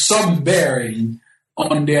have some bearing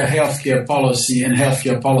on their healthcare policy and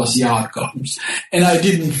healthcare policy outcomes. And I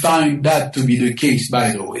didn't find that to be the case,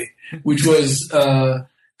 by the way, which was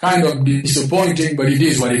kind of disappointing, but it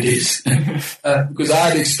is what it is. Because I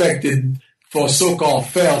had expected for so-called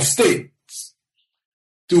failed states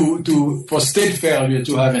for state failure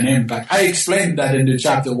to have an impact. I explained that in the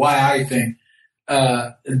chapter why I think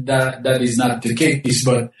that is not the case,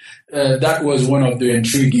 but that was one of the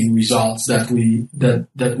intriguing results that we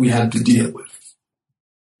had to deal with.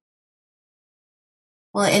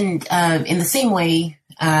 Well, and in the same way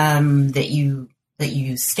that you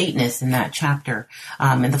use stateness in that chapter,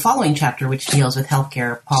 in the following chapter, which deals with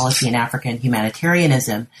healthcare policy in Africa and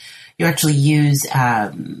humanitarianism, you actually use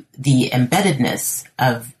the embeddedness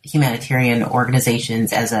of humanitarian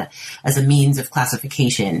organizations as a means of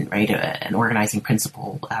classification, right? An organizing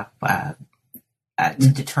principle to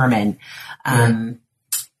determine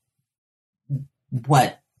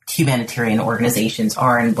what humanitarian organizations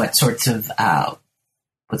are and what sorts of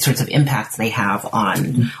impacts they have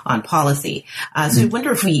on policy. So I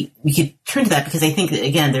wonder if we could turn to that, because I think that,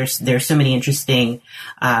 again, there's so many interesting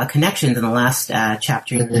connections in the last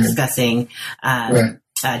chapter. You're discussing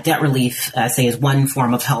debt relief, say, is one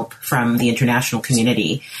form of help from the international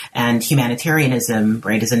community, and humanitarianism,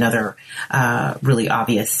 right, is another really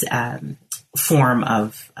obvious form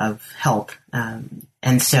of help.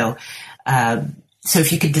 And so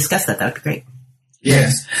if you could discuss that would be great.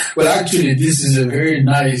 Yes. Well, actually, this is a very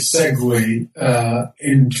nice segue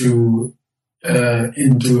into a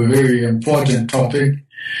very important topic.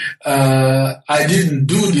 I didn't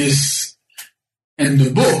do this in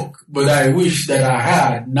the book, but I wish that I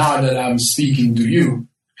had now that I'm speaking to you.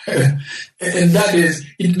 And that is,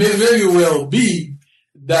 it may very well be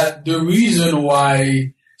that the reason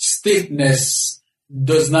why stateness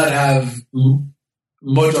does not have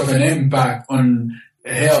much of an impact on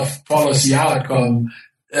health policy outcome,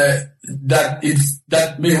 that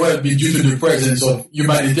may well be due to the presence of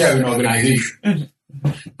humanitarian organizations. Mm-hmm.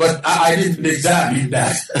 But I didn't examine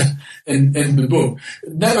that in the book.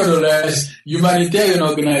 Nevertheless, humanitarian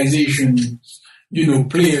organizations,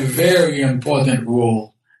 play a very important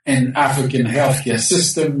role in African healthcare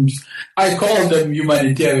systems. I call them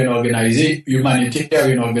humanitarian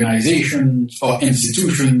organizations or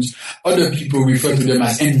institutions. Other people refer to them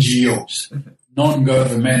as NGOs. Mm-hmm.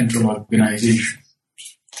 Non-governmental organizations.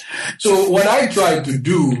 So what I try to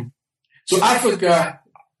do, so Africa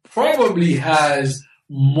probably has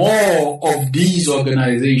more of these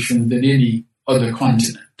organizations than any other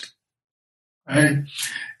continent, right?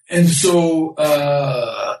 And so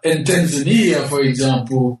in Tanzania, for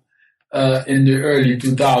example, in the early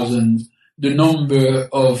 2000s, the number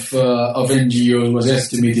of NGOs was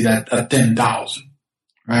estimated at 10,000,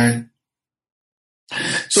 right?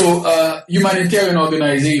 So humanitarian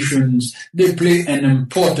organizations, they play an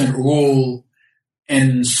important role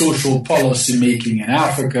in social policy making in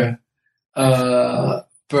Africa,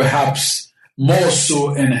 perhaps more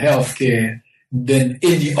so in healthcare than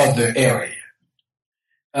any other area.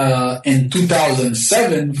 In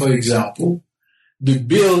 2007, for example, the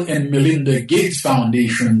Bill and Melinda Gates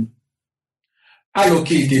Foundation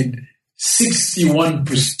allocated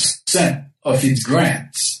 61% of its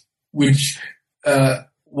grants, which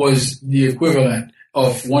was the equivalent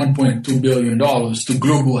of $1.2 billion to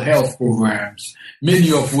global health programs,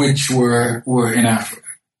 many of which were in Africa.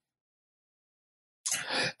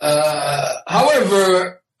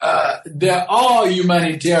 However, there are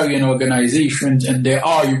humanitarian organizations and there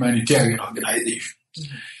are humanitarian organizations.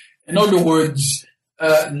 In other words,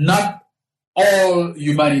 not all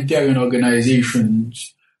humanitarian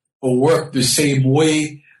organizations work the same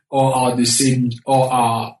way or are the same or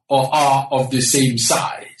are of the same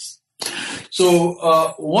size.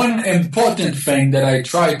 So one important thing that I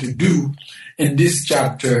try to do in this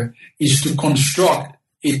chapter is to construct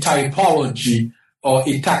a typology or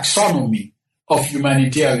a taxonomy of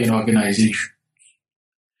humanitarian organizations.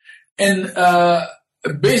 And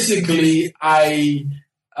basically, I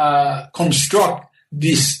construct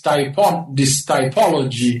this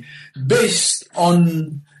typology based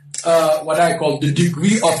on what I call the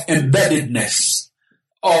degree of embeddedness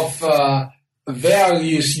of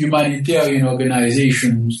various humanitarian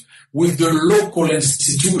organizations with the local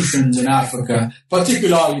institutions in Africa,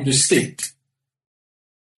 particularly the state.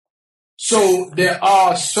 So there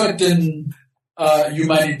are certain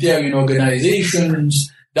humanitarian organizations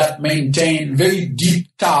that maintain very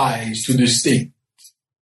deep ties to the state.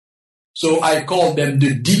 So I call them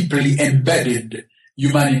the deeply embedded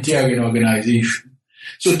humanitarian organization.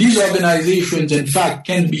 So these organizations, in fact,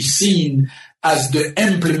 can be seen as the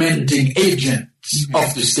implementing agents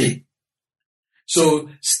of the state. So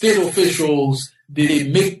state officials, they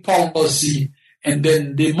make policy and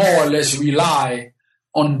then they more or less rely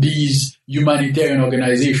on these humanitarian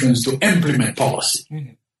organizations to implement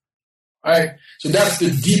policy. Right? So that's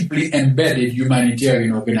the deeply embedded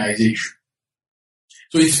humanitarian organization.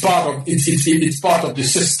 So it's part of it's part of the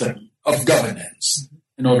system of governance,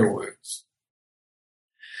 in other words.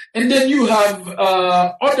 And then you have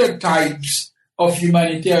other types of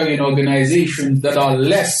humanitarian organizations that are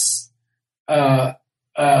less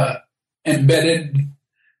embedded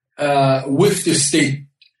with the state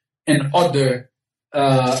and other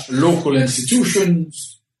local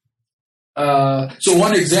institutions. So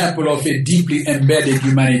one example of a deeply embedded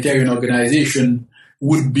humanitarian organization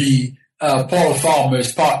would be Paul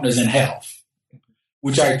Farmer's Partners in Health,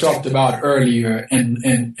 which I talked about earlier in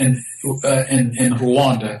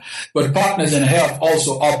Rwanda. But Partners in Health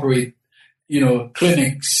also operate,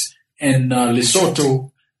 clinics in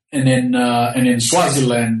Lesotho and in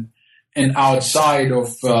Swaziland and outside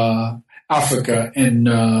of Africa in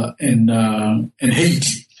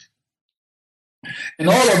Haiti. In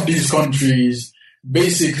all of these countries,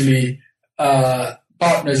 basically,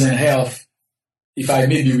 Partners in Health, if I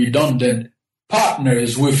may be redundant,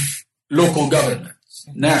 partners with local governments,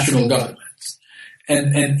 national governments,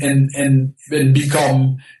 and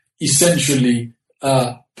become essentially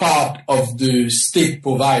part of the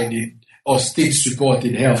state-provided or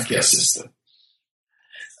state-supported healthcare system.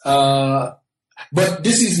 But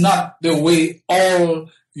this is not the way all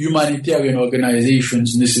humanitarian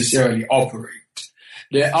organizations necessarily operate.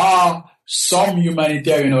 There are some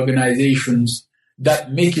humanitarian organizations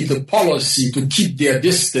that make it a policy to keep their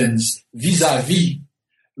distance vis-a-vis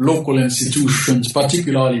local institutions,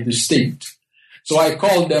 particularly the state. So I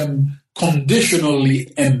call them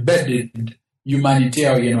conditionally embedded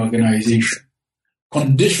humanitarian organization.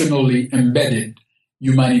 Conditionally embedded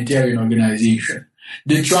humanitarian organization.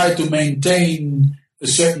 They try to maintain a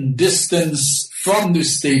certain distance from the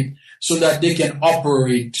state so that they can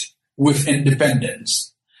operate with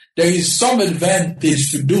independence. There is some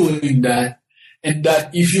advantage to doing that, in that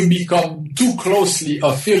if you become too closely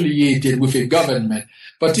affiliated with a government,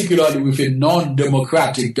 particularly with a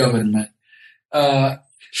non-democratic government,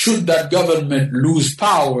 should that government lose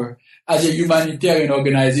power, as a humanitarian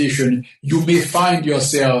organization, you may find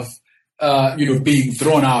yourself, being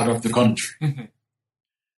thrown out of the country.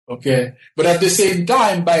 Okay, but at the same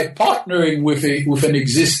time, by partnering with an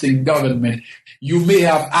existing government, you may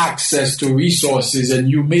have access to resources and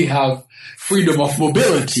you may have freedom of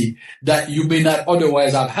mobility that you may not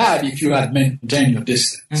otherwise have had if you had maintained your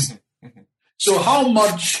distance. So how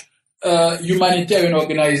much humanitarian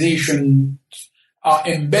organizations are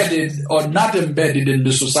embedded or not embedded in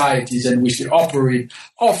the societies in which they operate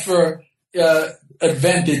offer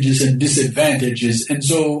advantages and disadvantages. And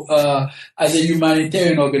so as a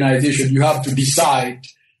humanitarian organization, you have to decide,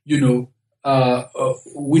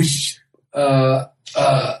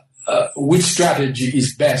 which strategy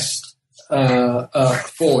is best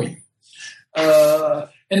for you.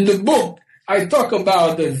 In the book, I talk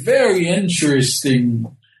about a very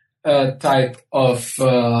interesting type of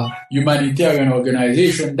humanitarian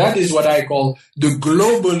organization. That is what I call the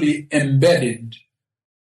globally embedded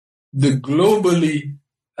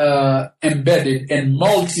and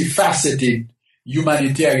multifaceted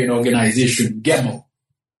humanitarian organization, GEMO.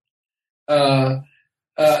 An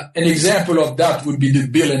example of that would be the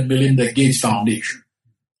Bill and Melinda Gates Foundation.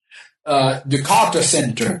 The Carter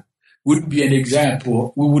Center would be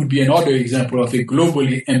another example of a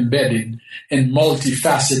globally embedded and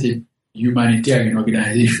multifaceted humanitarian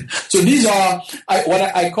organization. So these are what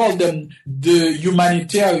I call them the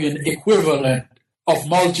humanitarian equivalent of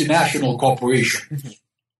multinational corporations.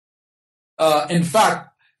 In fact,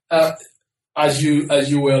 as you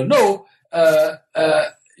well know, the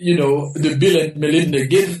Bill and Melinda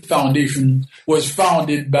Gates Foundation was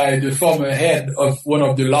founded by the former head of one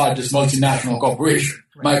of the largest multinational corporations,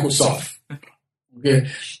 Microsoft. Okay,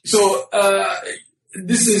 so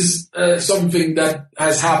this is something that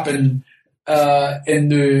has happened in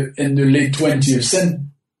the late 20th century.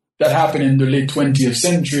 That happened in the late 20th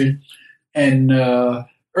century and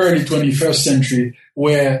early 21st century,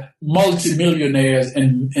 where multimillionaires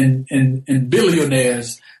and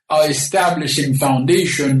billionaires are establishing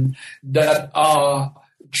foundations that are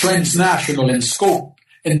transnational in scope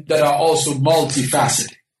and that are also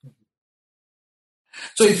multifaceted.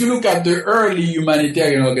 So if you look at the early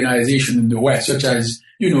humanitarian organizations in the West, such as,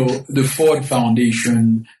 the Ford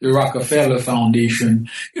Foundation, the Rockefeller Foundation,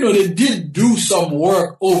 they did do some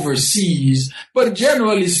work overseas, but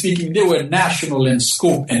generally speaking, they were national in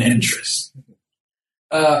scope and interest.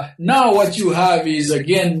 Now what you have is,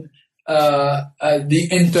 again, the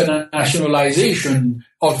internationalization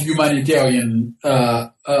of humanitarian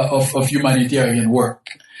humanitarian work,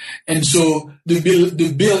 and so the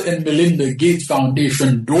Bill and Melinda Gates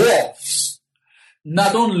Foundation dwarfs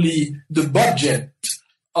not only the budget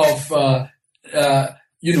of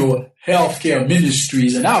healthcare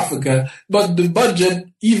ministries in Africa, but the budget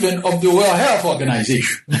even of the World Health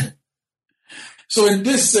Organization. So in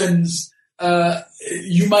this sense,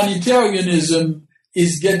 humanitarianism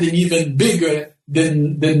is getting even bigger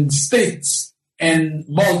than states and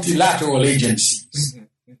multilateral agencies.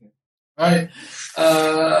 Right?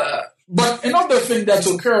 But another thing that's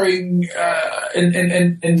occurring in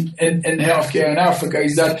healthcare in Africa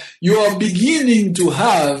is that you are beginning to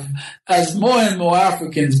have, as more and more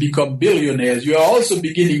Africans become billionaires, you are also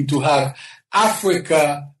beginning to have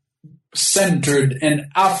Africa-centered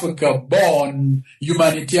and Africa-born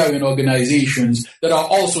humanitarian organizations that are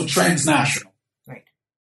also transnational. Right.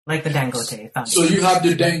 Like the Dangote Foundation. So you have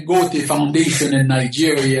the Dangote Foundation in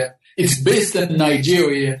Nigeria. It's based in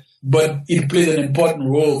Nigeria, but it played an important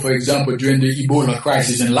role, for example, during the Ebola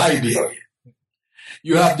crisis in Liberia.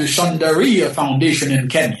 You have the Shandaria Foundation in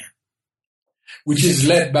Kenya, which is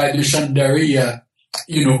led by the Shandaria,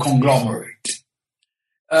 conglomerate.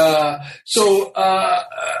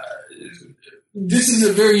 This is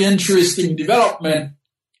a very interesting development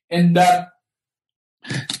in that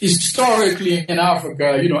historically in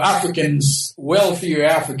Africa, Africans, wealthier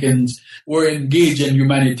Africans, were engaged in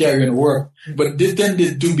humanitarian work, but they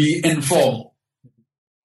tended to be informal.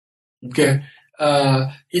 Okay?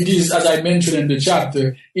 It is, as I mentioned in the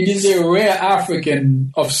chapter, it is a rare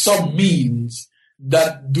African of some means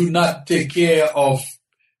that do not take care of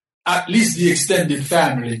at least the extended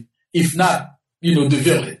family, if not, the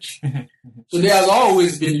village. So there has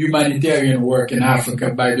always been humanitarian work in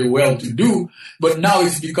Africa by the well-to-do, but now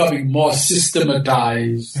it's becoming more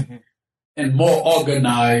systematized and more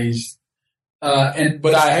organized,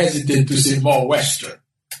 but I hesitate to say more Western.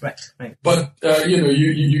 Right. But,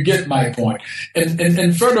 you get my point.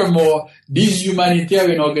 And furthermore, these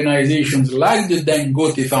humanitarian organizations like the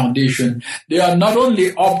Dangote Foundation, they are not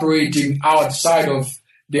only operating outside of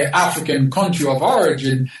their African country of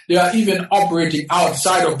origin, they are even operating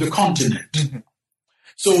outside of the continent.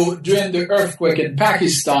 So during the earthquake in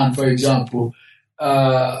Pakistan, for example,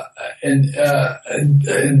 in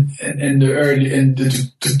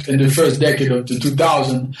the first decade of the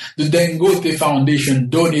 2000s, the Dangote Foundation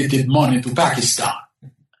donated money to Pakistan.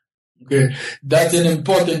 Okay, that's an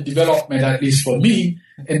important development, at least for me,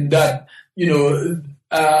 in that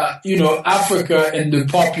Africa and the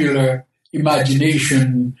popular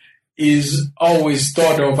imagination is always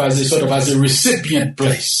thought of as a recipient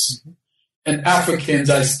place, and Africans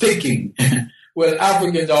as taking. Well,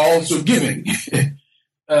 Africans are also giving, in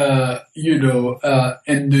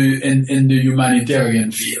the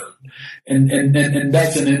humanitarian field, and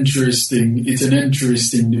that's an interesting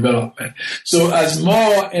development. So as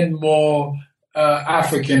more and more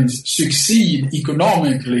Africans succeed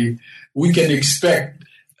economically, we can expect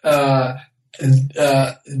the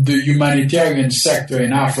humanitarian sector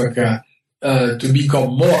in Africa to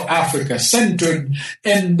become more Africa-centered,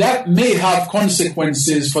 and that may have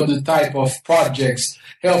consequences for the type of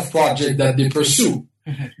health projects that they pursue.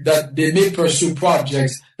 Mm-hmm. That they may pursue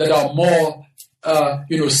projects that are more,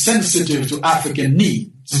 sensitive to African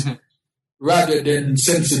needs, mm-hmm. rather than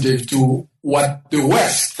sensitive to what the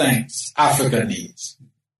West thinks Africa needs.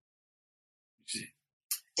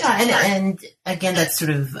 Yeah, and again, that's sort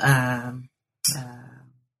of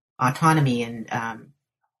autonomy and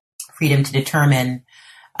freedom to determine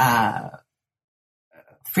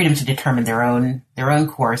their own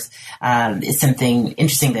course is something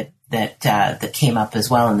interesting that came up as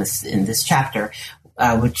well in this chapter,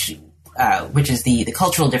 which is the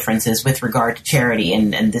cultural differences with regard to charity,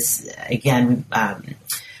 and this again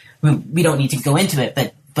we don't need to go into it,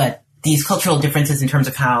 but these cultural differences in terms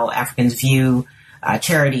of how Africans view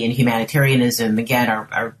charity and humanitarianism again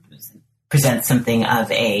are present something of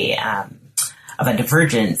a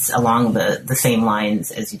divergence along the same lines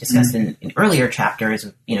as you discussed in earlier chapters.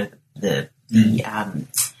 The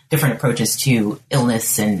different approaches to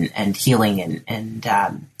illness and healing and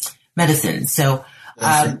medicine. So so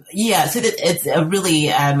that it's a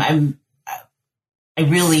really I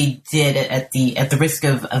really did at the risk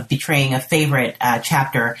of betraying a favorite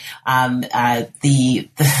chapter. The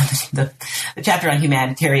chapter on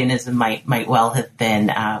humanitarianism might well have been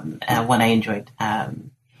one I enjoyed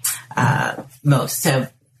most. So,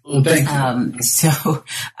 well, thank you.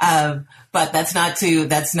 But that's not to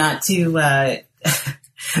that's not to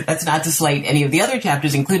slight any of the other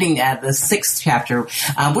chapters, including the 6th chapter,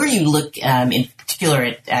 where you look in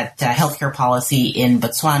particular at healthcare policy in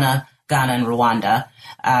Botswana, Ghana, and Rwanda.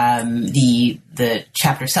 The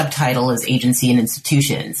chapter subtitle is Agency and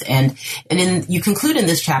Institutions, and you conclude in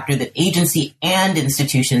this chapter that agency and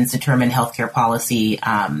institutions determine healthcare policy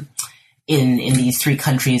in these 3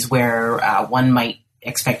 countries where one might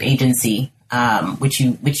expect agency, which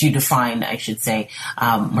you define, I should say,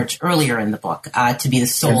 much earlier in the book, to be the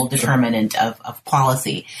sole determinant of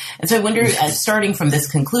policy. And so I wonder, starting from this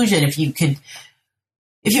conclusion, if you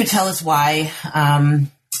tell us why.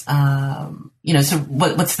 So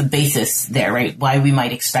what's the basis there, right? Why we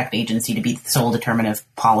might expect agency to be the sole determinant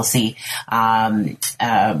of policy.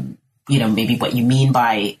 Maybe what you mean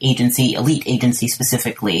by agency, elite agency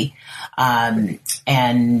specifically. That'd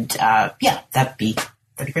be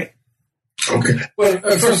great. Okay. Well,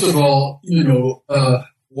 first of all,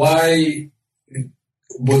 why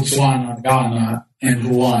Botswana, Ghana, and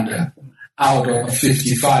Rwanda out of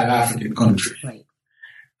 55 African countries? Right.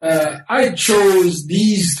 I chose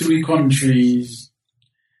these 3 countries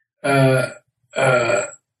because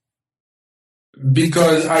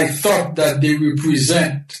I thought that they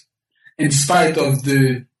represent, in spite of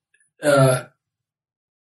the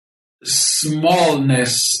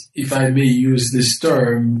smallness, if I may use this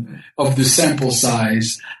term, of the sample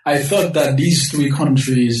size, I thought that these 3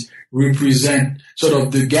 countries represent sort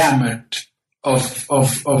of the gamut of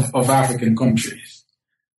African countries.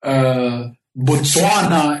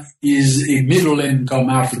 Botswana is a middle-income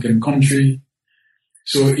African country,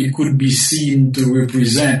 so it could be seen to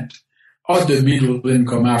represent other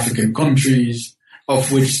middle-income African countries,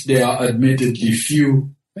 of which there are admittedly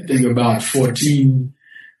few, I think about 14.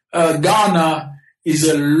 Ghana is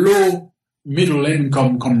a low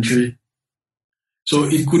middle-income country, so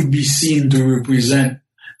it could be seen to represent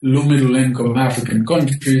low middle-income African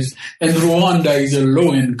countries, and Rwanda is a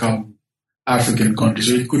low-income African country,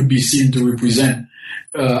 so it could be seen to represent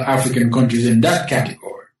African countries in that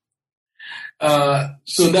category.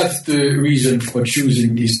 So that's the reason for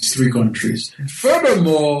choosing these 3 countries.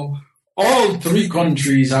 Furthermore, all 3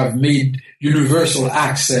 countries have made universal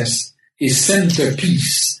access a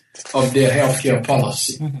centerpiece of their healthcare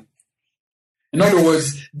policy. Mm-hmm. In other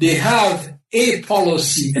words, they have a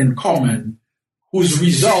policy in common whose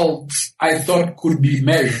results I thought could be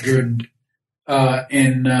measured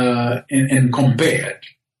and compared.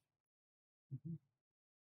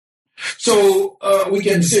 So we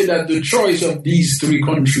can say that the choice of these 3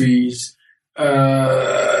 countries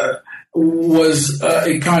was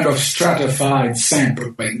a kind of stratified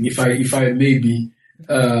sampling, if I may be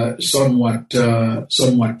somewhat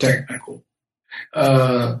technical.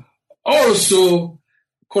 also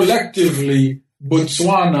collectively,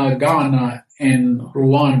 Botswana, Ghana, and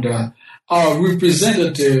Rwanda are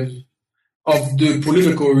representative of the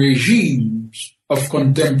political regimes of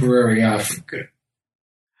contemporary Africa.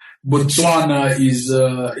 Botswana is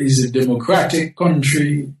a democratic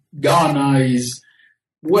country. Ghana is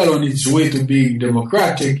well on its way to being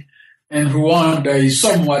democratic, and Rwanda is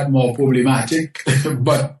somewhat more problematic,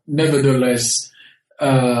 but nevertheless,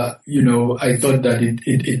 I thought that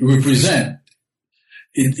it represented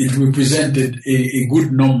a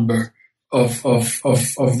good number of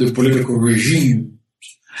the political regime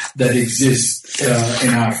that exists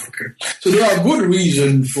in Africa. So there are good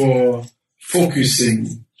reasons for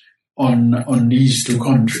focusing on these three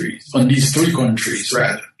countries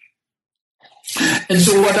rather. And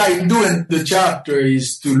so what I do in the chapter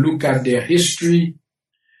is to look at their history,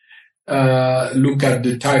 look at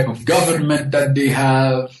the type of government that they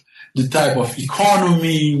have, the type of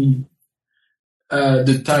economy,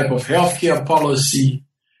 the type of healthcare policy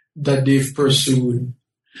that they've pursued.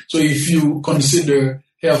 So if you consider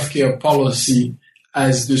healthcare policy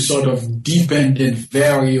as the sort of dependent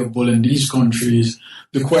variable in these countries,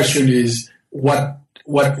 the question is what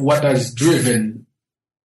has driven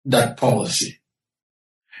that policy?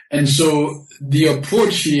 And so the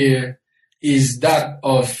approach here is that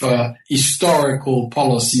of historical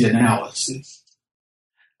policy analysis.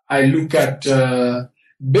 I look at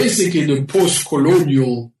basically the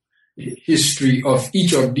post-colonial history of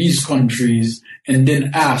each of these countries and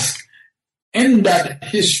then ask, in that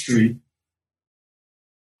history,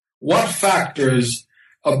 what factors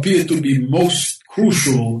appear to be most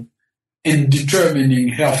crucial in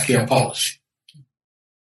determining healthcare policy?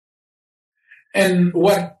 And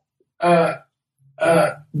what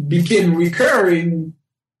became recurring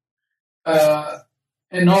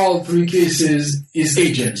in all three cases is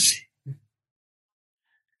agency.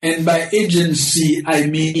 And by agency, I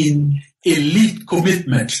mean elite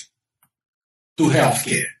commitment to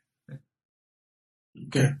healthcare.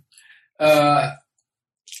 Okay.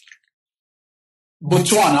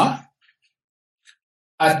 Botswana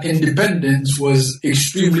at independence was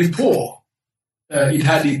extremely poor. It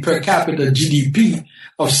had a per capita GDP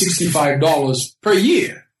of $65 per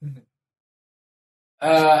year.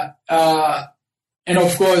 And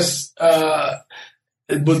of course,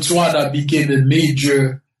 Botswana became a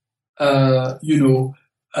major, in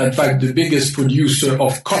fact, the biggest producer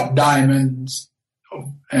of cut diamonds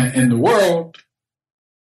in the world.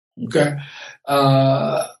 Okay.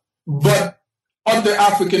 But other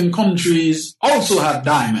African countries also have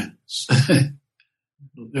diamonds,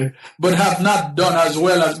 but have not done as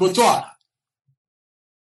well as Botswana.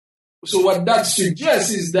 So what that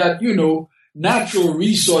suggests is that, natural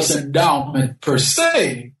resource endowment per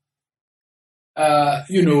se, does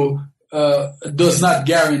not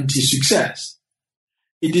guarantee success.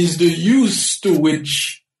 It is the use to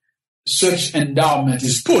which such endowment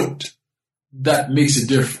is put that makes a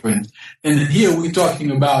difference. And here we're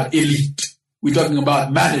talking about elite. We're talking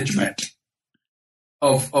about management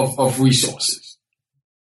of resources.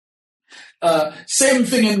 Same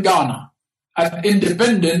thing in Ghana. At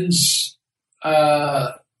independence,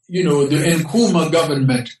 the Nkrumah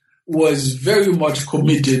government was very much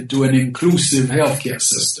committed to an inclusive healthcare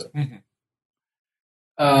system. Mm-hmm.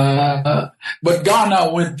 But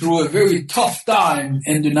Ghana went through a very tough time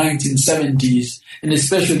in the 1970s, and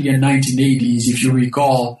especially in 1980s, if you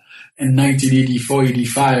recall, in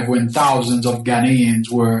 1984-85, when thousands of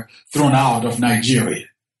Ghanaians were thrown out of Nigeria.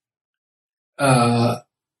 So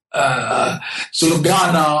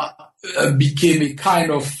Ghana became a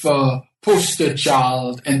kind of poster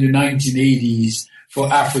child in the 1980s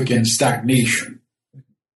for African stagnation.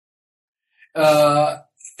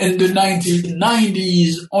 In the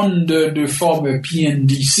 1990s, under the former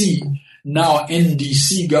PNDC, now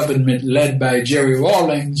NDC government led by Jerry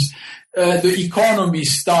Rawlings, the economy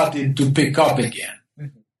started to pick up again.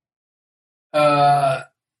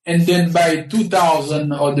 And then by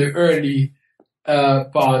 2000, or the early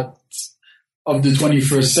part of the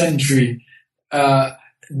 21st century,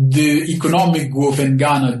 the economic growth in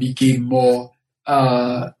Ghana became more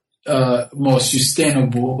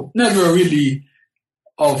sustainable. Never really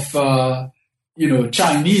of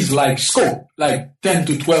Chinese-like scope, like 10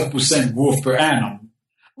 to 12% growth per annum,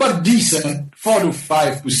 but decent, 4 to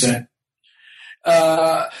 5%.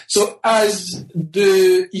 So as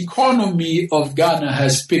the economy of Ghana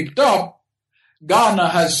has picked up, Ghana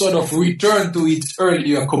has sort of returned to its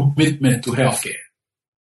earlier commitment to healthcare.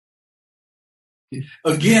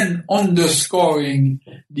 Again, underscoring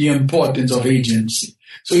the importance of agency.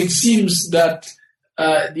 So it seems that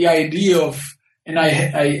the idea of and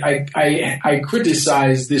I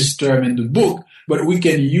criticize this term in the book, but we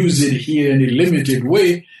can use it here in a limited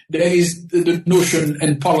way. There is the notion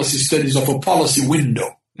in policy studies of a policy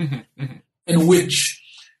window, in which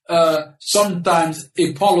sometimes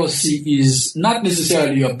a policy is not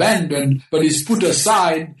necessarily abandoned, but is put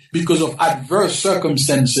aside because of adverse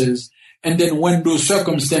circumstances. And then when those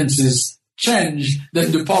circumstances change,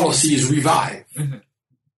 then the policy is revived.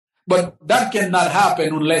 But that cannot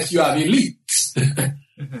happen unless you have elites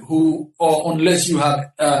or unless you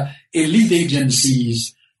have elite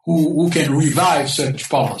agencies who can revive such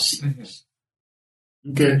policies.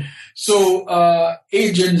 Okay, so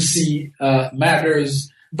agency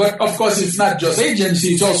matters, but of course it's not just agency;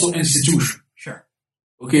 it's also institution. Sure.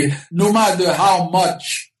 Okay, no matter how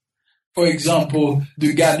much, for example,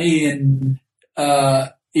 the Ghanaian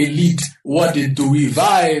elite wanted to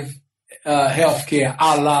revive healthcare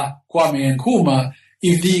a la Kwame Nkrumah,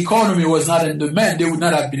 if the economy was not in demand, they would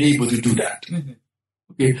not have been able to do that.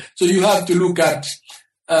 Okay, so you have to look at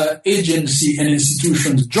agency and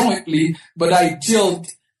institutions jointly, but I tilt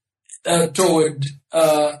toward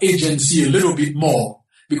agency a little bit more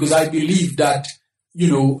because I believe that,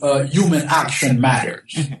 human action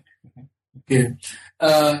matters. Okay,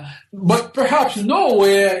 but perhaps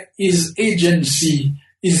nowhere is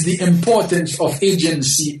the importance of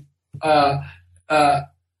agency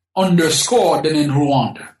underscored than in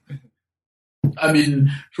Rwanda. I mean,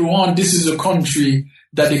 Rwanda, this is a country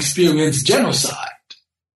that experienced genocide.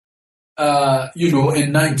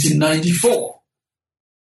 In 1994.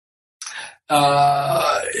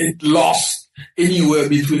 It lost anywhere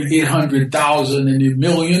between 800,000 and 1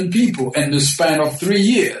 million people in the span of 3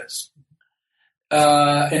 years.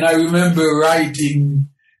 And I remember writing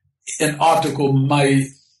an article, my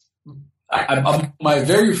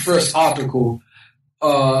very first article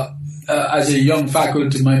as a young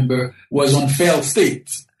faculty member was on failed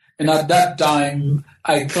states. And at that time,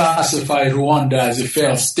 I classified Rwanda as a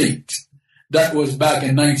failed state. That was back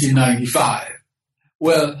in 1995.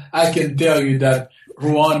 Well, I can tell you that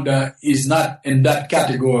Rwanda is not in that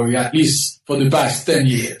category, at least for the past 10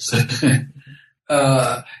 years.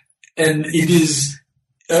 And it is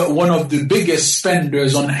one of the biggest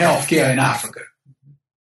spenders on healthcare in Africa.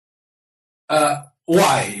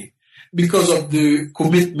 Why? Because of the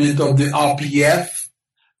commitment of the RPF,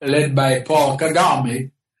 led by Paul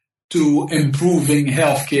Kagame, to improving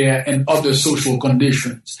healthcare and other social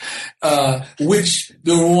conditions, which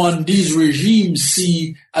the Rwandese regime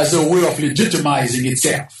see as a way of legitimizing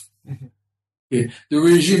itself. Okay. The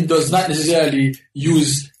regime does not necessarily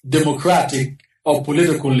use democratic or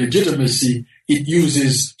political legitimacy, it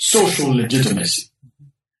uses social legitimacy.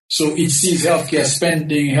 So it sees healthcare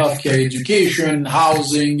spending, healthcare education,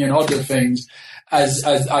 housing, and other things as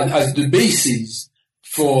the basis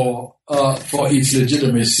for its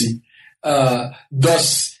legitimacy.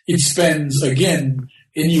 Thus, it spends again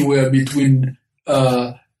anywhere between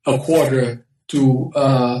a quarter to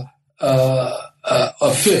a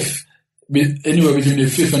fifth, anywhere between a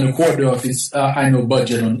fifth and a quarter of its annual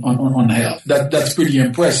budget on health. That's pretty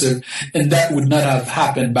impressive, and that would not have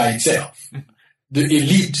happened by itself. The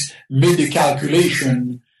elite made the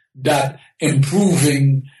calculation that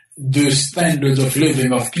improving the standards of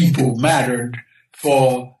living of people mattered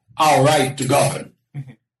for our right to govern.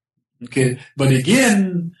 Okay, but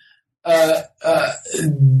again,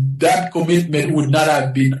 that commitment would not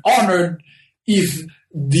have been honored if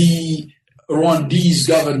the Rwandese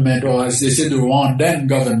government, or as they say, the Rwandan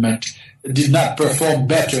government, did not perform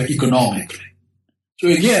better economically. So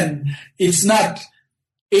again, it's not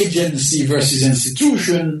agency versus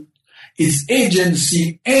institution, it's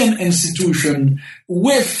agency and institution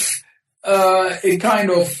with a kind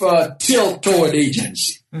of tilt toward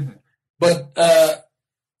agency. But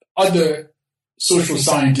other social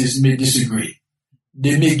scientists may disagree.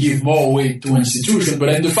 They may give more weight to institution, but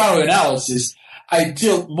in the final analysis, I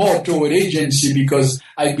tilt more toward agency because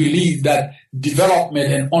I believe that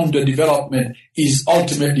development and underdevelopment is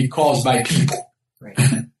ultimately caused by people.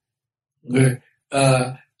 Right.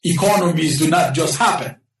 Economies do not just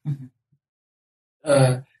happen.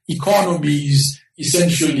 Economies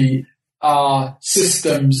essentially are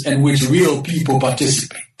systems in which real people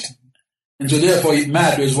participate. And so therefore it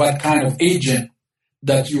matters what kind of agent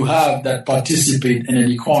that you have that participate in an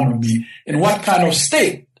economy and what kind of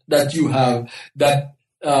state that you have that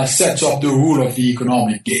sets up the rule of the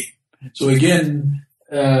economic game. So again,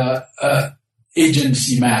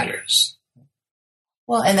 agency matters.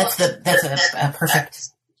 Well, and that's a perfect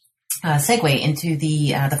segue into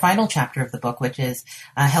the final chapter of the book, which is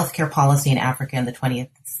healthcare policy in Africa in the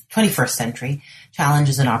 21st century,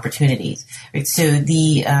 challenges and opportunities. Right? So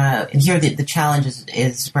and here the challenge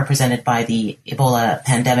is represented by the Ebola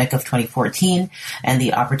pandemic of 2014, and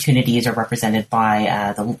the opportunities are represented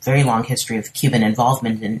by the very long history of Cuban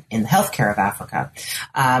involvement in the healthcare of Africa.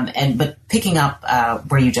 But picking up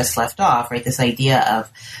where you just left off, right, this idea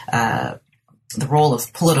of the role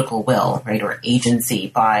of political will, right, or agency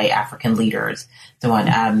by African leaders, so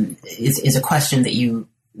on, is a question that you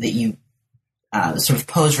sort of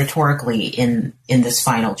pose rhetorically in this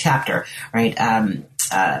final chapter, right?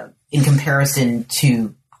 In comparison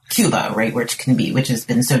to Cuba, right, which has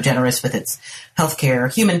been so generous with its healthcare,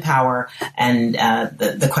 human power, and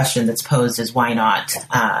the question that's posed is why not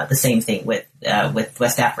the same thing with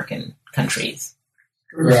West African countries?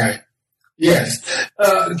 Right. Yes,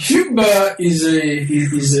 Cuba is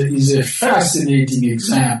a fascinating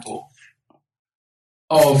example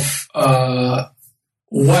of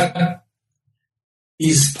what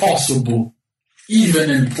is possible even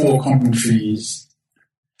in poor countries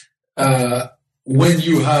when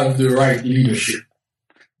you have the right leadership.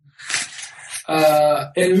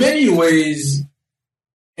 In many ways,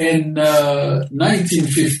 in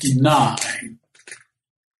 1959,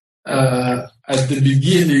 at the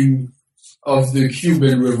beginning of the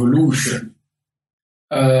Cuban Revolution,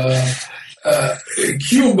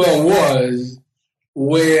 Cuba was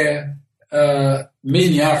where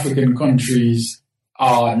many African countries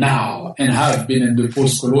are now and have been in the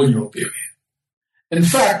post-colonial period. In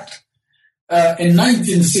fact, in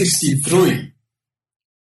 1963,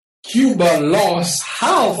 Cuba lost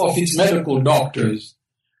half of its medical doctors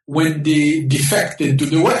when they defected to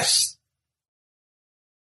the West.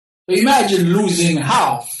 So imagine losing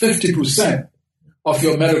half, 50% of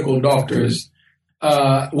your medical doctors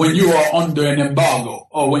when you are under an embargo,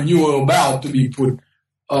 or when you are about to be put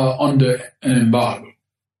under an embargo.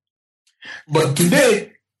 But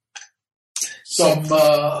today, some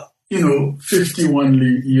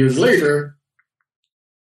 51 years later,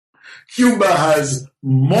 Cuba has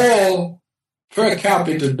more per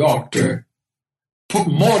capita doctor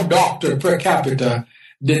per capita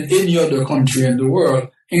than any other country in the world,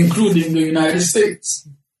 including the United States.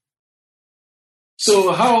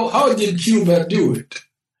 So how did Cuba do it?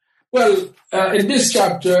 Well, in this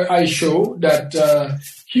chapter, I show that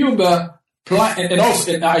Cuba,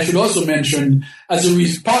 and I should also mention,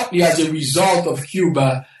 partly as a result of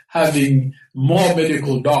Cuba having more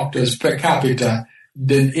medical doctors per capita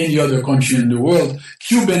than any other country in the world,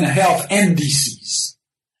 Cuban health indices,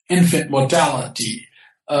 infant mortality,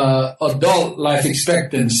 adult life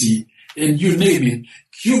expectancy, and you name it,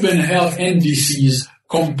 Cuban health indices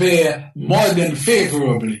compare more than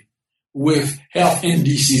favorably with health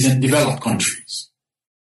indices in developed countries.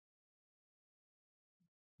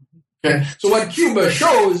 Okay, so what Cuba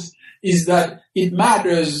shows is that it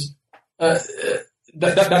matters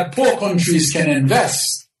that poor countries can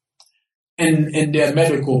invest in their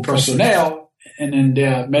medical personnel and in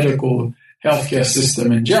their medical healthcare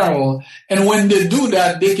system in general, and when they do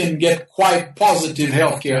that, they can get quite positive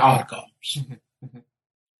healthcare outcomes.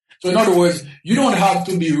 So in other words, you don't have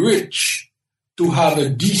to be rich to have a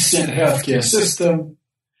decent healthcare system,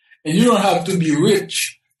 and you don't have to be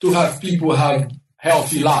rich to have people have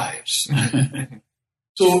healthy lives.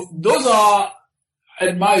 So those are,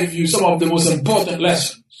 in my view, some of the most important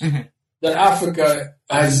lessons that Africa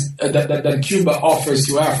has, that Cuba offers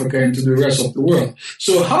to Africa and to the rest of the world.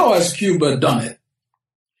 So how has Cuba done it?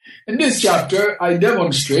 In this chapter, I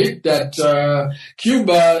demonstrate that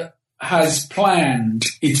Cuba has planned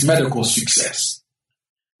its medical success.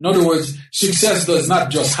 In other words, success does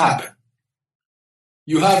not just happen.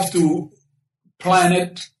 You have to plan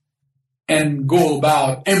it and go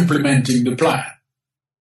about implementing the plan.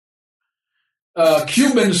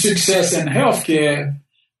 Cuban success in healthcare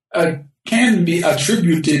can be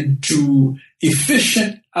attributed to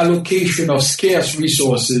efficient allocation of scarce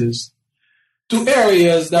resources to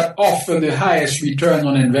areas that offer the highest return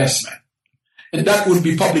on investment. And that would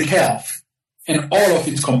be public health and all of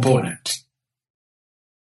its components.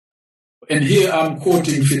 And here I'm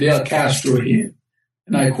quoting Fidel Castro here.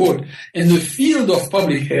 And I quote, "In the field of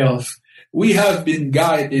public health, we have been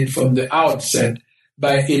guided from the outset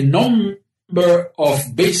by a number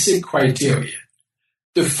of basic criteria.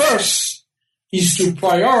 The first is to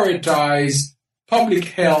prioritize public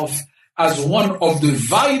health as one of the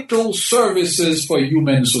vital services for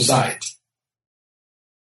human society.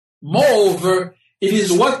 Moreover, it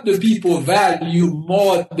is what the people value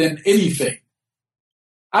more than anything.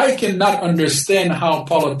 I cannot understand how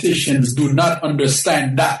politicians do not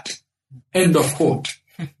understand that." End of quote.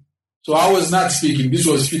 So I was not speaking, this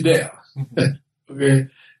was Fidel. Okay,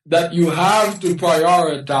 that you have to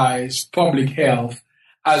prioritize public health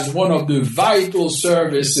as one of the vital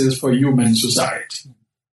services for human society.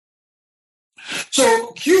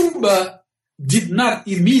 So Cuba did not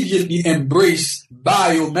immediately embrace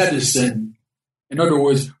biomedicine, in other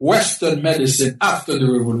words, Western medicine, after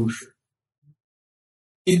the revolution.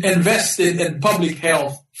 It invested in public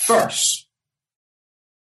health first.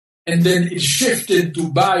 And then it shifted to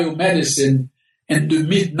biomedicine in the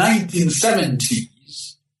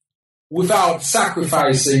mid-1970s without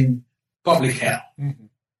sacrificing public health.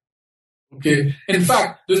 Okay. In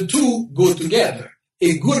fact, the two go together.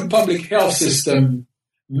 A good public health system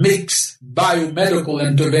makes biomedical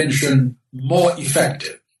intervention more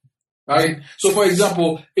effective. Right? So, for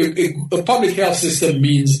example, a public health system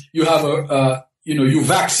means you have you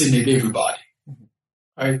vaccinate everybody.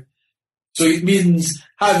 Right? So it means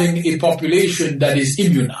having a population that is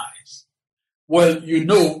immunized. Well, you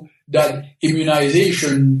know that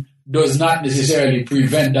immunization does not necessarily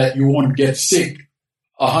prevent that you won't get sick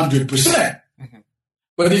 100%.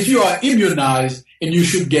 But if you are immunized and you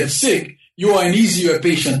should get sick, you are an easier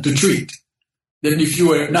patient to treat than if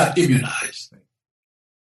you are not immunized.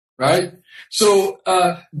 Right? So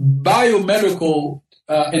biomedical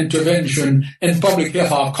intervention and public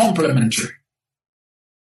health are complementary.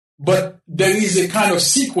 But there is a kind of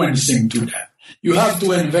sequencing to that. You have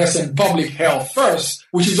to invest in public health first,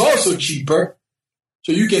 which is also cheaper,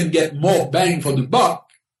 so you can get more bang for the buck.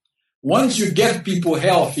 Once you get people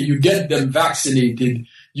healthy, you get them vaccinated,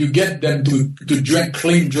 you get them to drink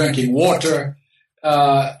clean drinking water,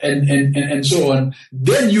 and so on.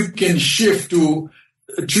 Then you can shift to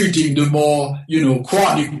treating the more,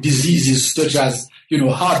 chronic diseases such as,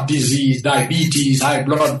 heart disease, diabetes, high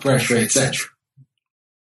blood pressure, etc.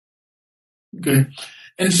 Okay.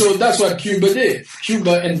 And so that's what Cuba did.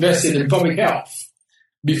 Cuba invested in public health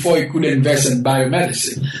before it could invest in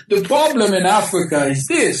biomedicine. The problem in Africa is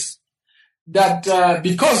this, that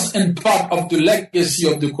because in part of the legacy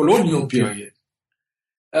of the colonial period,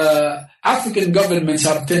 African governments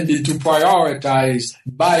have tended to prioritize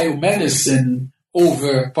biomedicine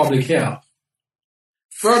over public health.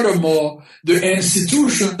 Furthermore, the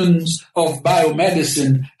institutions of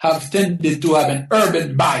biomedicine have tended to have an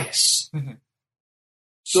urban bias.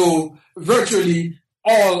 So virtually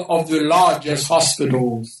all of the largest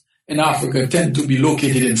hospitals in Africa tend to be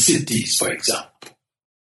located in cities, for example.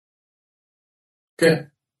 Okay?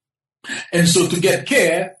 And so to get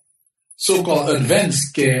care, so-called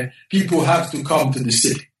advanced care, people have to come to the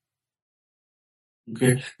city.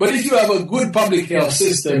 Okay? But if you have a good public health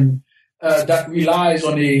system that relies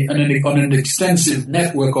on an extensive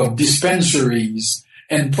network of dispensaries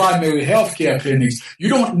and primary healthcare clinics, you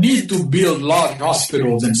don't need to build large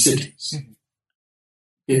hospitals in cities.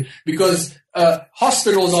 Okay? Because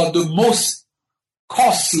hospitals are the most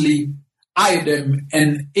costly item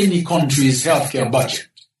in any country's healthcare budget.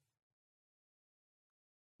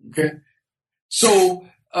 Okay? So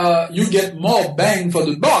you get more bang for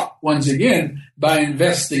the buck, once again, by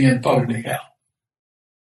investing in public health.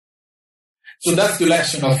 So that's the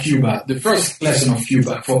lesson of Cuba, the first lesson of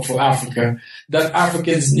Cuba for Africa, that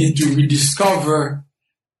Africans need to rediscover,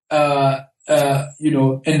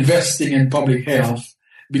 investing in public health,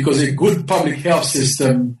 because a good public health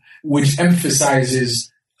system which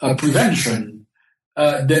emphasizes prevention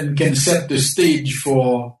then can set the stage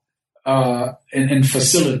for and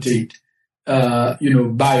facilitate,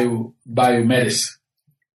 biomedicine.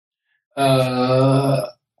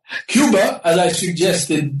 Cuba, as I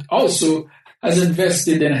suggested, also has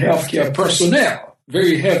invested in healthcare personnel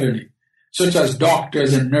very heavily, such as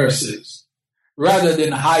doctors and nurses, rather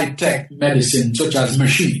than high-tech medicine, such as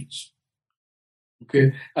machines.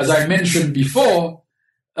 Okay, as I mentioned before,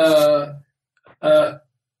 in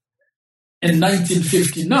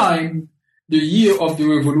 1959, the year of the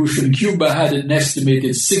revolution, Cuba had an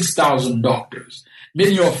estimated 6,000 doctors,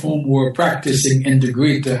 many of whom were practicing in the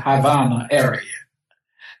greater Havana area.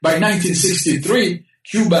 By 1963,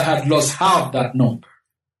 Cuba had lost half that number.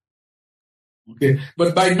 Okay,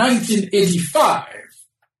 but by 1985,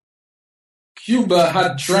 Cuba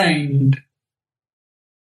had trained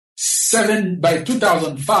by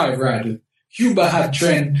 2005 rather, Cuba had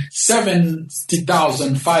trained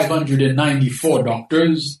 70,594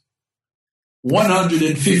 doctors,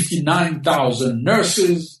 159,000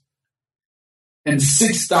 nurses, and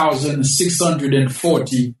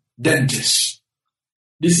 6,640 dentists.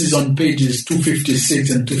 This is on pages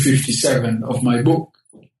 256 and 257 of my book.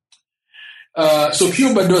 So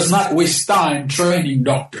Cuba does not waste time training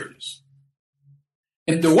doctors.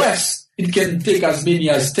 In the West, it can take as many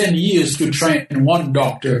as 10 years to train one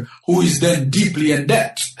doctor who is then deeply in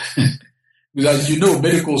debt. Because as you know,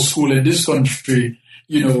 medical school in this country,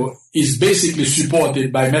 is basically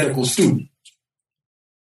supported by medical students.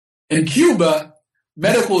 In Cuba,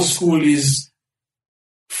 medical school is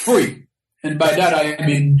free. And by that I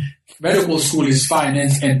mean medical school is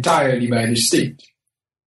financed entirely by the state.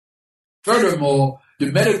 Furthermore,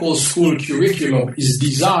 the medical school curriculum is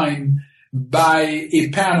designed by a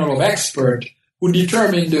panel of experts who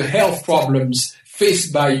determine the health problems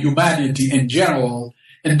faced by humanity in general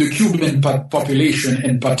and the Cuban population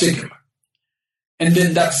in particular. And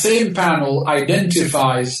then that same panel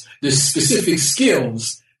identifies the specific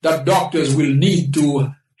skills that doctors will need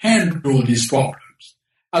to handle these problems,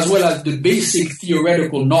 as well as the basic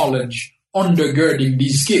theoretical knowledge undergirding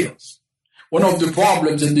these skills. One of the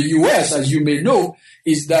problems in the U.S., as you may know,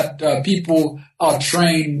 is that people are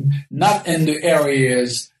trained not in the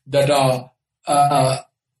areas that are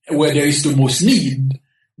where there is the most need,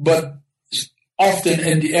 but often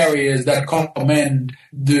in the areas that command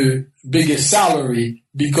the biggest salary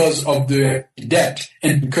because of the debt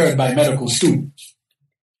incurred by medical students.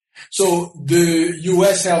 So the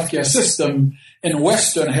U.S. healthcare system and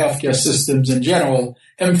Western healthcare systems in general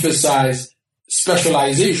emphasize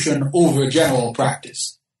specialization over general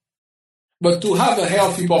practice. But to have a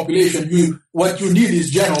healthy population, what you need is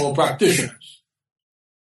general practitioners.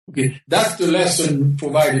 Okay, that's the lesson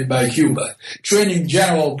provided by Cuba, training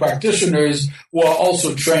general practitioners who are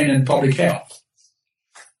also trained in public health.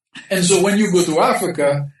 And so when you go to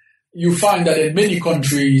Africa, you find that in many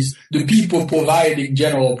countries, the people providing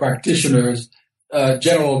general practitioners,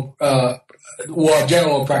 who are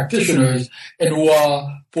general practitioners and who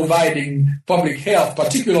are providing public health,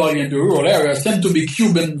 particularly in the rural areas, tend to be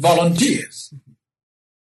Cuban volunteers.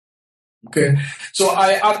 Okay, so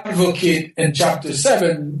I advocate in Chapter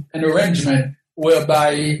 7 an arrangement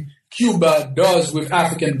whereby Cuba does with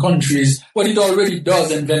African countries what it already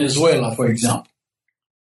does in Venezuela, for example,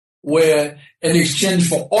 where in exchange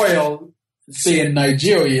for oil, say in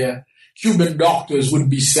Nigeria, Cuban doctors would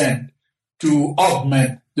be sent to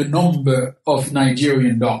augment the number of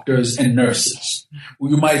Nigerian doctors and nurses.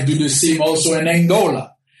 You might do the same also in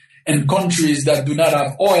Angola and countries that do not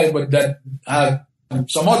have oil but that have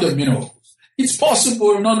some other minerals. It's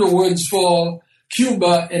possible, in other words, for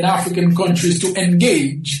Cuba and African countries to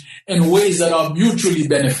engage in ways that are mutually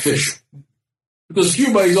beneficial. Because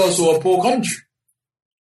Cuba is also a poor country,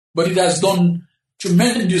 but it has done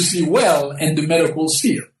tremendously well in the medical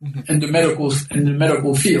field. In the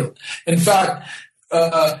medical field. In fact,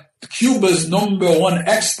 Cuba's number one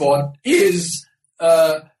export is,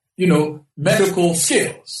 medical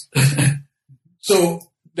skills. So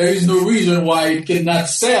there is no reason why it cannot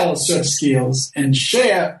sell such skills and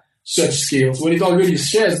share such skills. Well, it already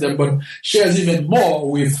shares them, but shares even more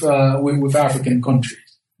with African countries.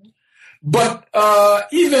 But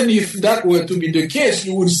even if that were to be the case,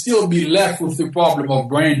 you would still be left with the problem of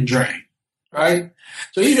brain drain, right?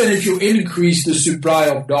 So even if you increase the supply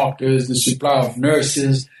of doctors, the supply of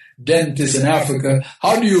nurses, dentists in Africa,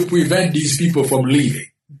 how do you prevent these people from leaving?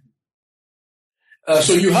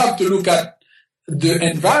 So you have to look at the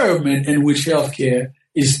environment in which healthcare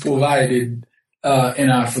is provided in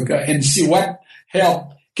Africa and see what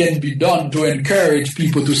help can be done to encourage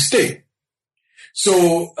people to stay.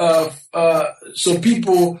 So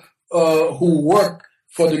people who work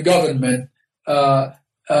for the government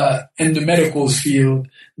in the medical field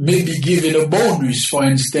may be given a bonus, for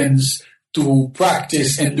instance, to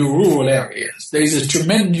practice in the rural areas. There is a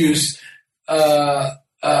tremendous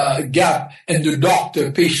gap in the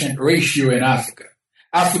doctor-patient ratio in Africa.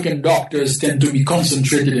 African doctors tend to be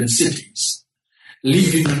concentrated in cities,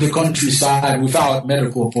 leaving the countryside without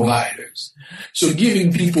medical providers. So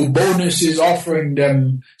giving people bonuses, offering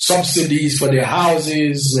them subsidies for their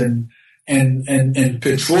houses and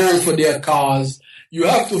petrol for their cars, you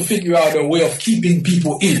have to figure out a way of keeping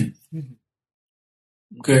people in,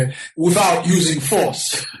 okay, without using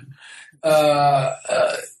force.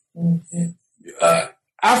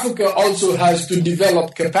 Africa also has to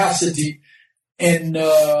develop capacity in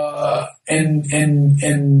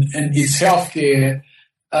its healthcare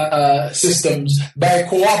systems by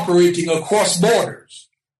cooperating across borders.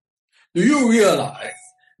 Do you realize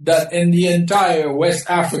that in the entire West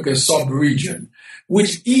Africa sub-region,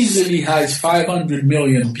 which easily has 500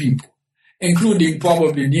 million people, including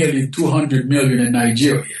probably nearly 200 million in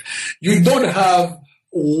Nigeria, you don't have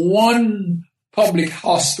one public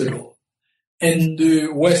hospital in the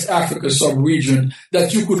West Africa sub-region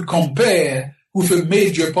that you could compare with a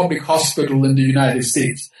major public hospital in the United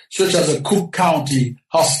States, such as a Cook County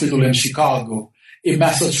Hospital in Chicago a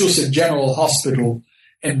Massachusetts General Hospital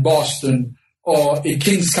in Boston or a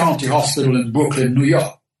Kings County Hospital in Brooklyn, New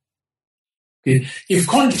York. Okay. If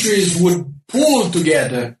countries would pull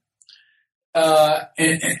together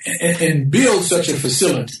and build such a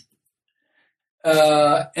facility,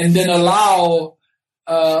 and then allow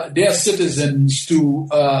their citizens to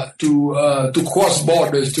cross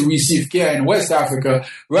borders to receive care in West Africa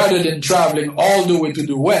rather than traveling all the way to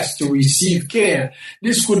the West to receive care,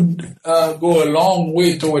 this could go a long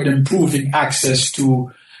way toward improving access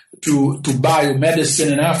to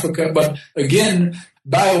biomedicine in Africa. But again,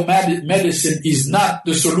 biomedicine is not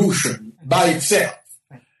the solution by itself.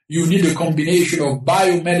 You need a combination of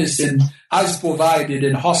biomedicine as provided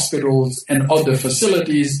in hospitals and other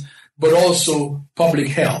facilities, but also public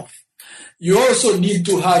health. You also need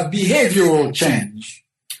to have behavioral change.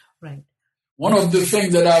 Right. One of the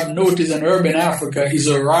things that I've noticed in urban Africa is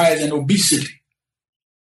a rise in obesity,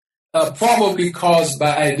 probably caused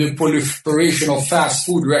by the proliferation of fast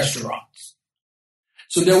food restaurants.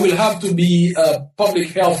 So there will have to be public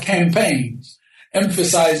health campaigns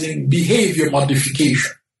emphasizing behavior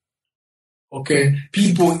modification. Okay,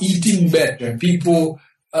 people eating better, people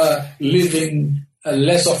living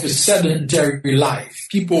less of a sedentary life,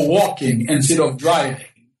 people walking instead of driving.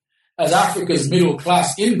 As Africa's middle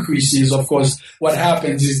class increases, of course, what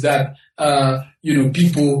happens is that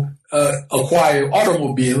people acquire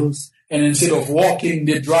automobiles, and instead of walking,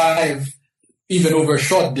 they drive even over a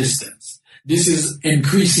short distance. This is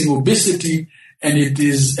increasing obesity, and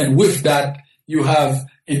with that you have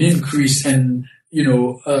an increase in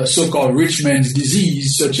so-called rich man's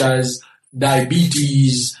disease, such as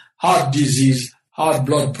diabetes, heart disease, high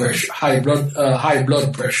blood pressure.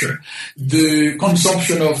 The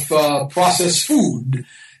consumption of processed food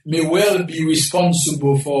may well be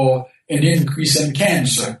responsible for an increase in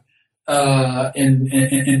cancer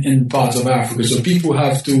in parts of Africa. So people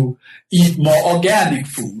have to eat more organic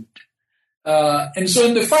food. And so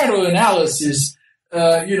in the final analysis,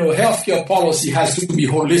 healthcare policy has to be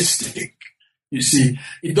holistic. You see,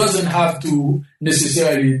 it doesn't have to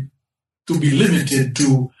necessarily to be limited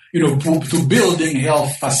to building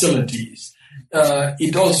health facilities.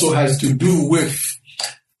 It also has to do with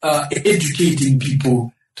educating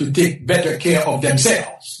people to take better care of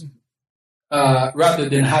themselves, rather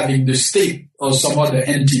than having the state or some other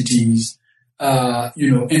entities,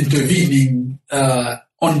 intervening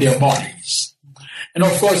on their bodies. And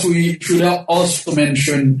of course, we should also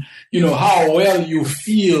mention, how well you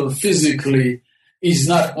feel physically is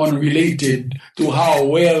not unrelated to how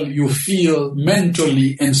well you feel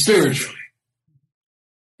mentally and spiritually.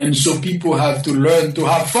 And so people have to learn to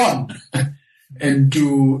have fun and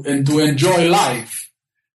to enjoy life,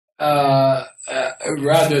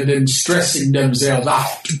 rather than stressing themselves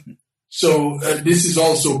out. So this should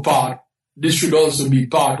also be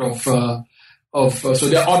part of, so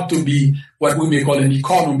there ought to be what we may call an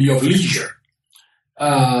economy of leisure,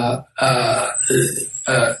 that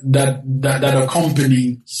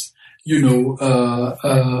accompanies,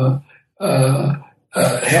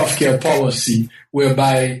 healthcare policy,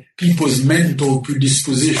 whereby people's mental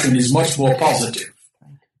predisposition is much more positive,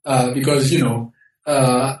 because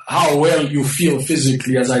how well you feel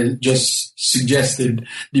physically, as I just suggested,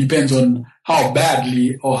 depends on how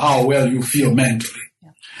badly or how well you feel mentally.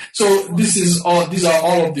 So these are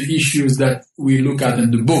all of the issues that we look at in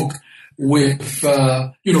the book, with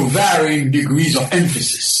varying degrees of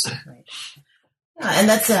emphasis. Right. And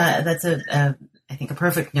that's I think a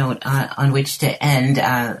perfect note on which to end.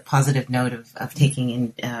 Positive note of taking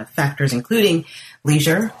in factors including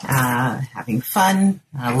leisure, having fun,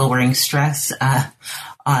 lowering stress,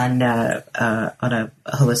 on a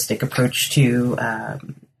holistic approach to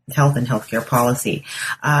health and healthcare policy.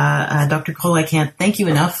 Dr. Crow, I can't thank you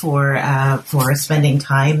enough for spending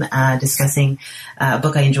time discussing a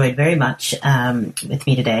book I enjoyed very much with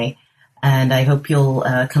me today, and I hope you'll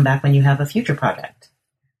come back when you have a future project.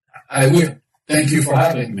 I will. Thank you for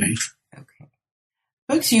having me. Okay.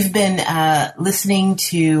 Folks, you've been listening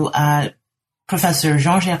to Professor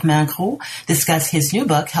Jean-Germain Croux discuss his new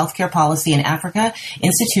book, Healthcare Policy in Africa,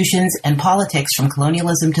 Institutions and Politics from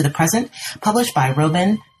Colonialism to the Present, published by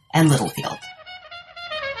Rowman and Littlefield.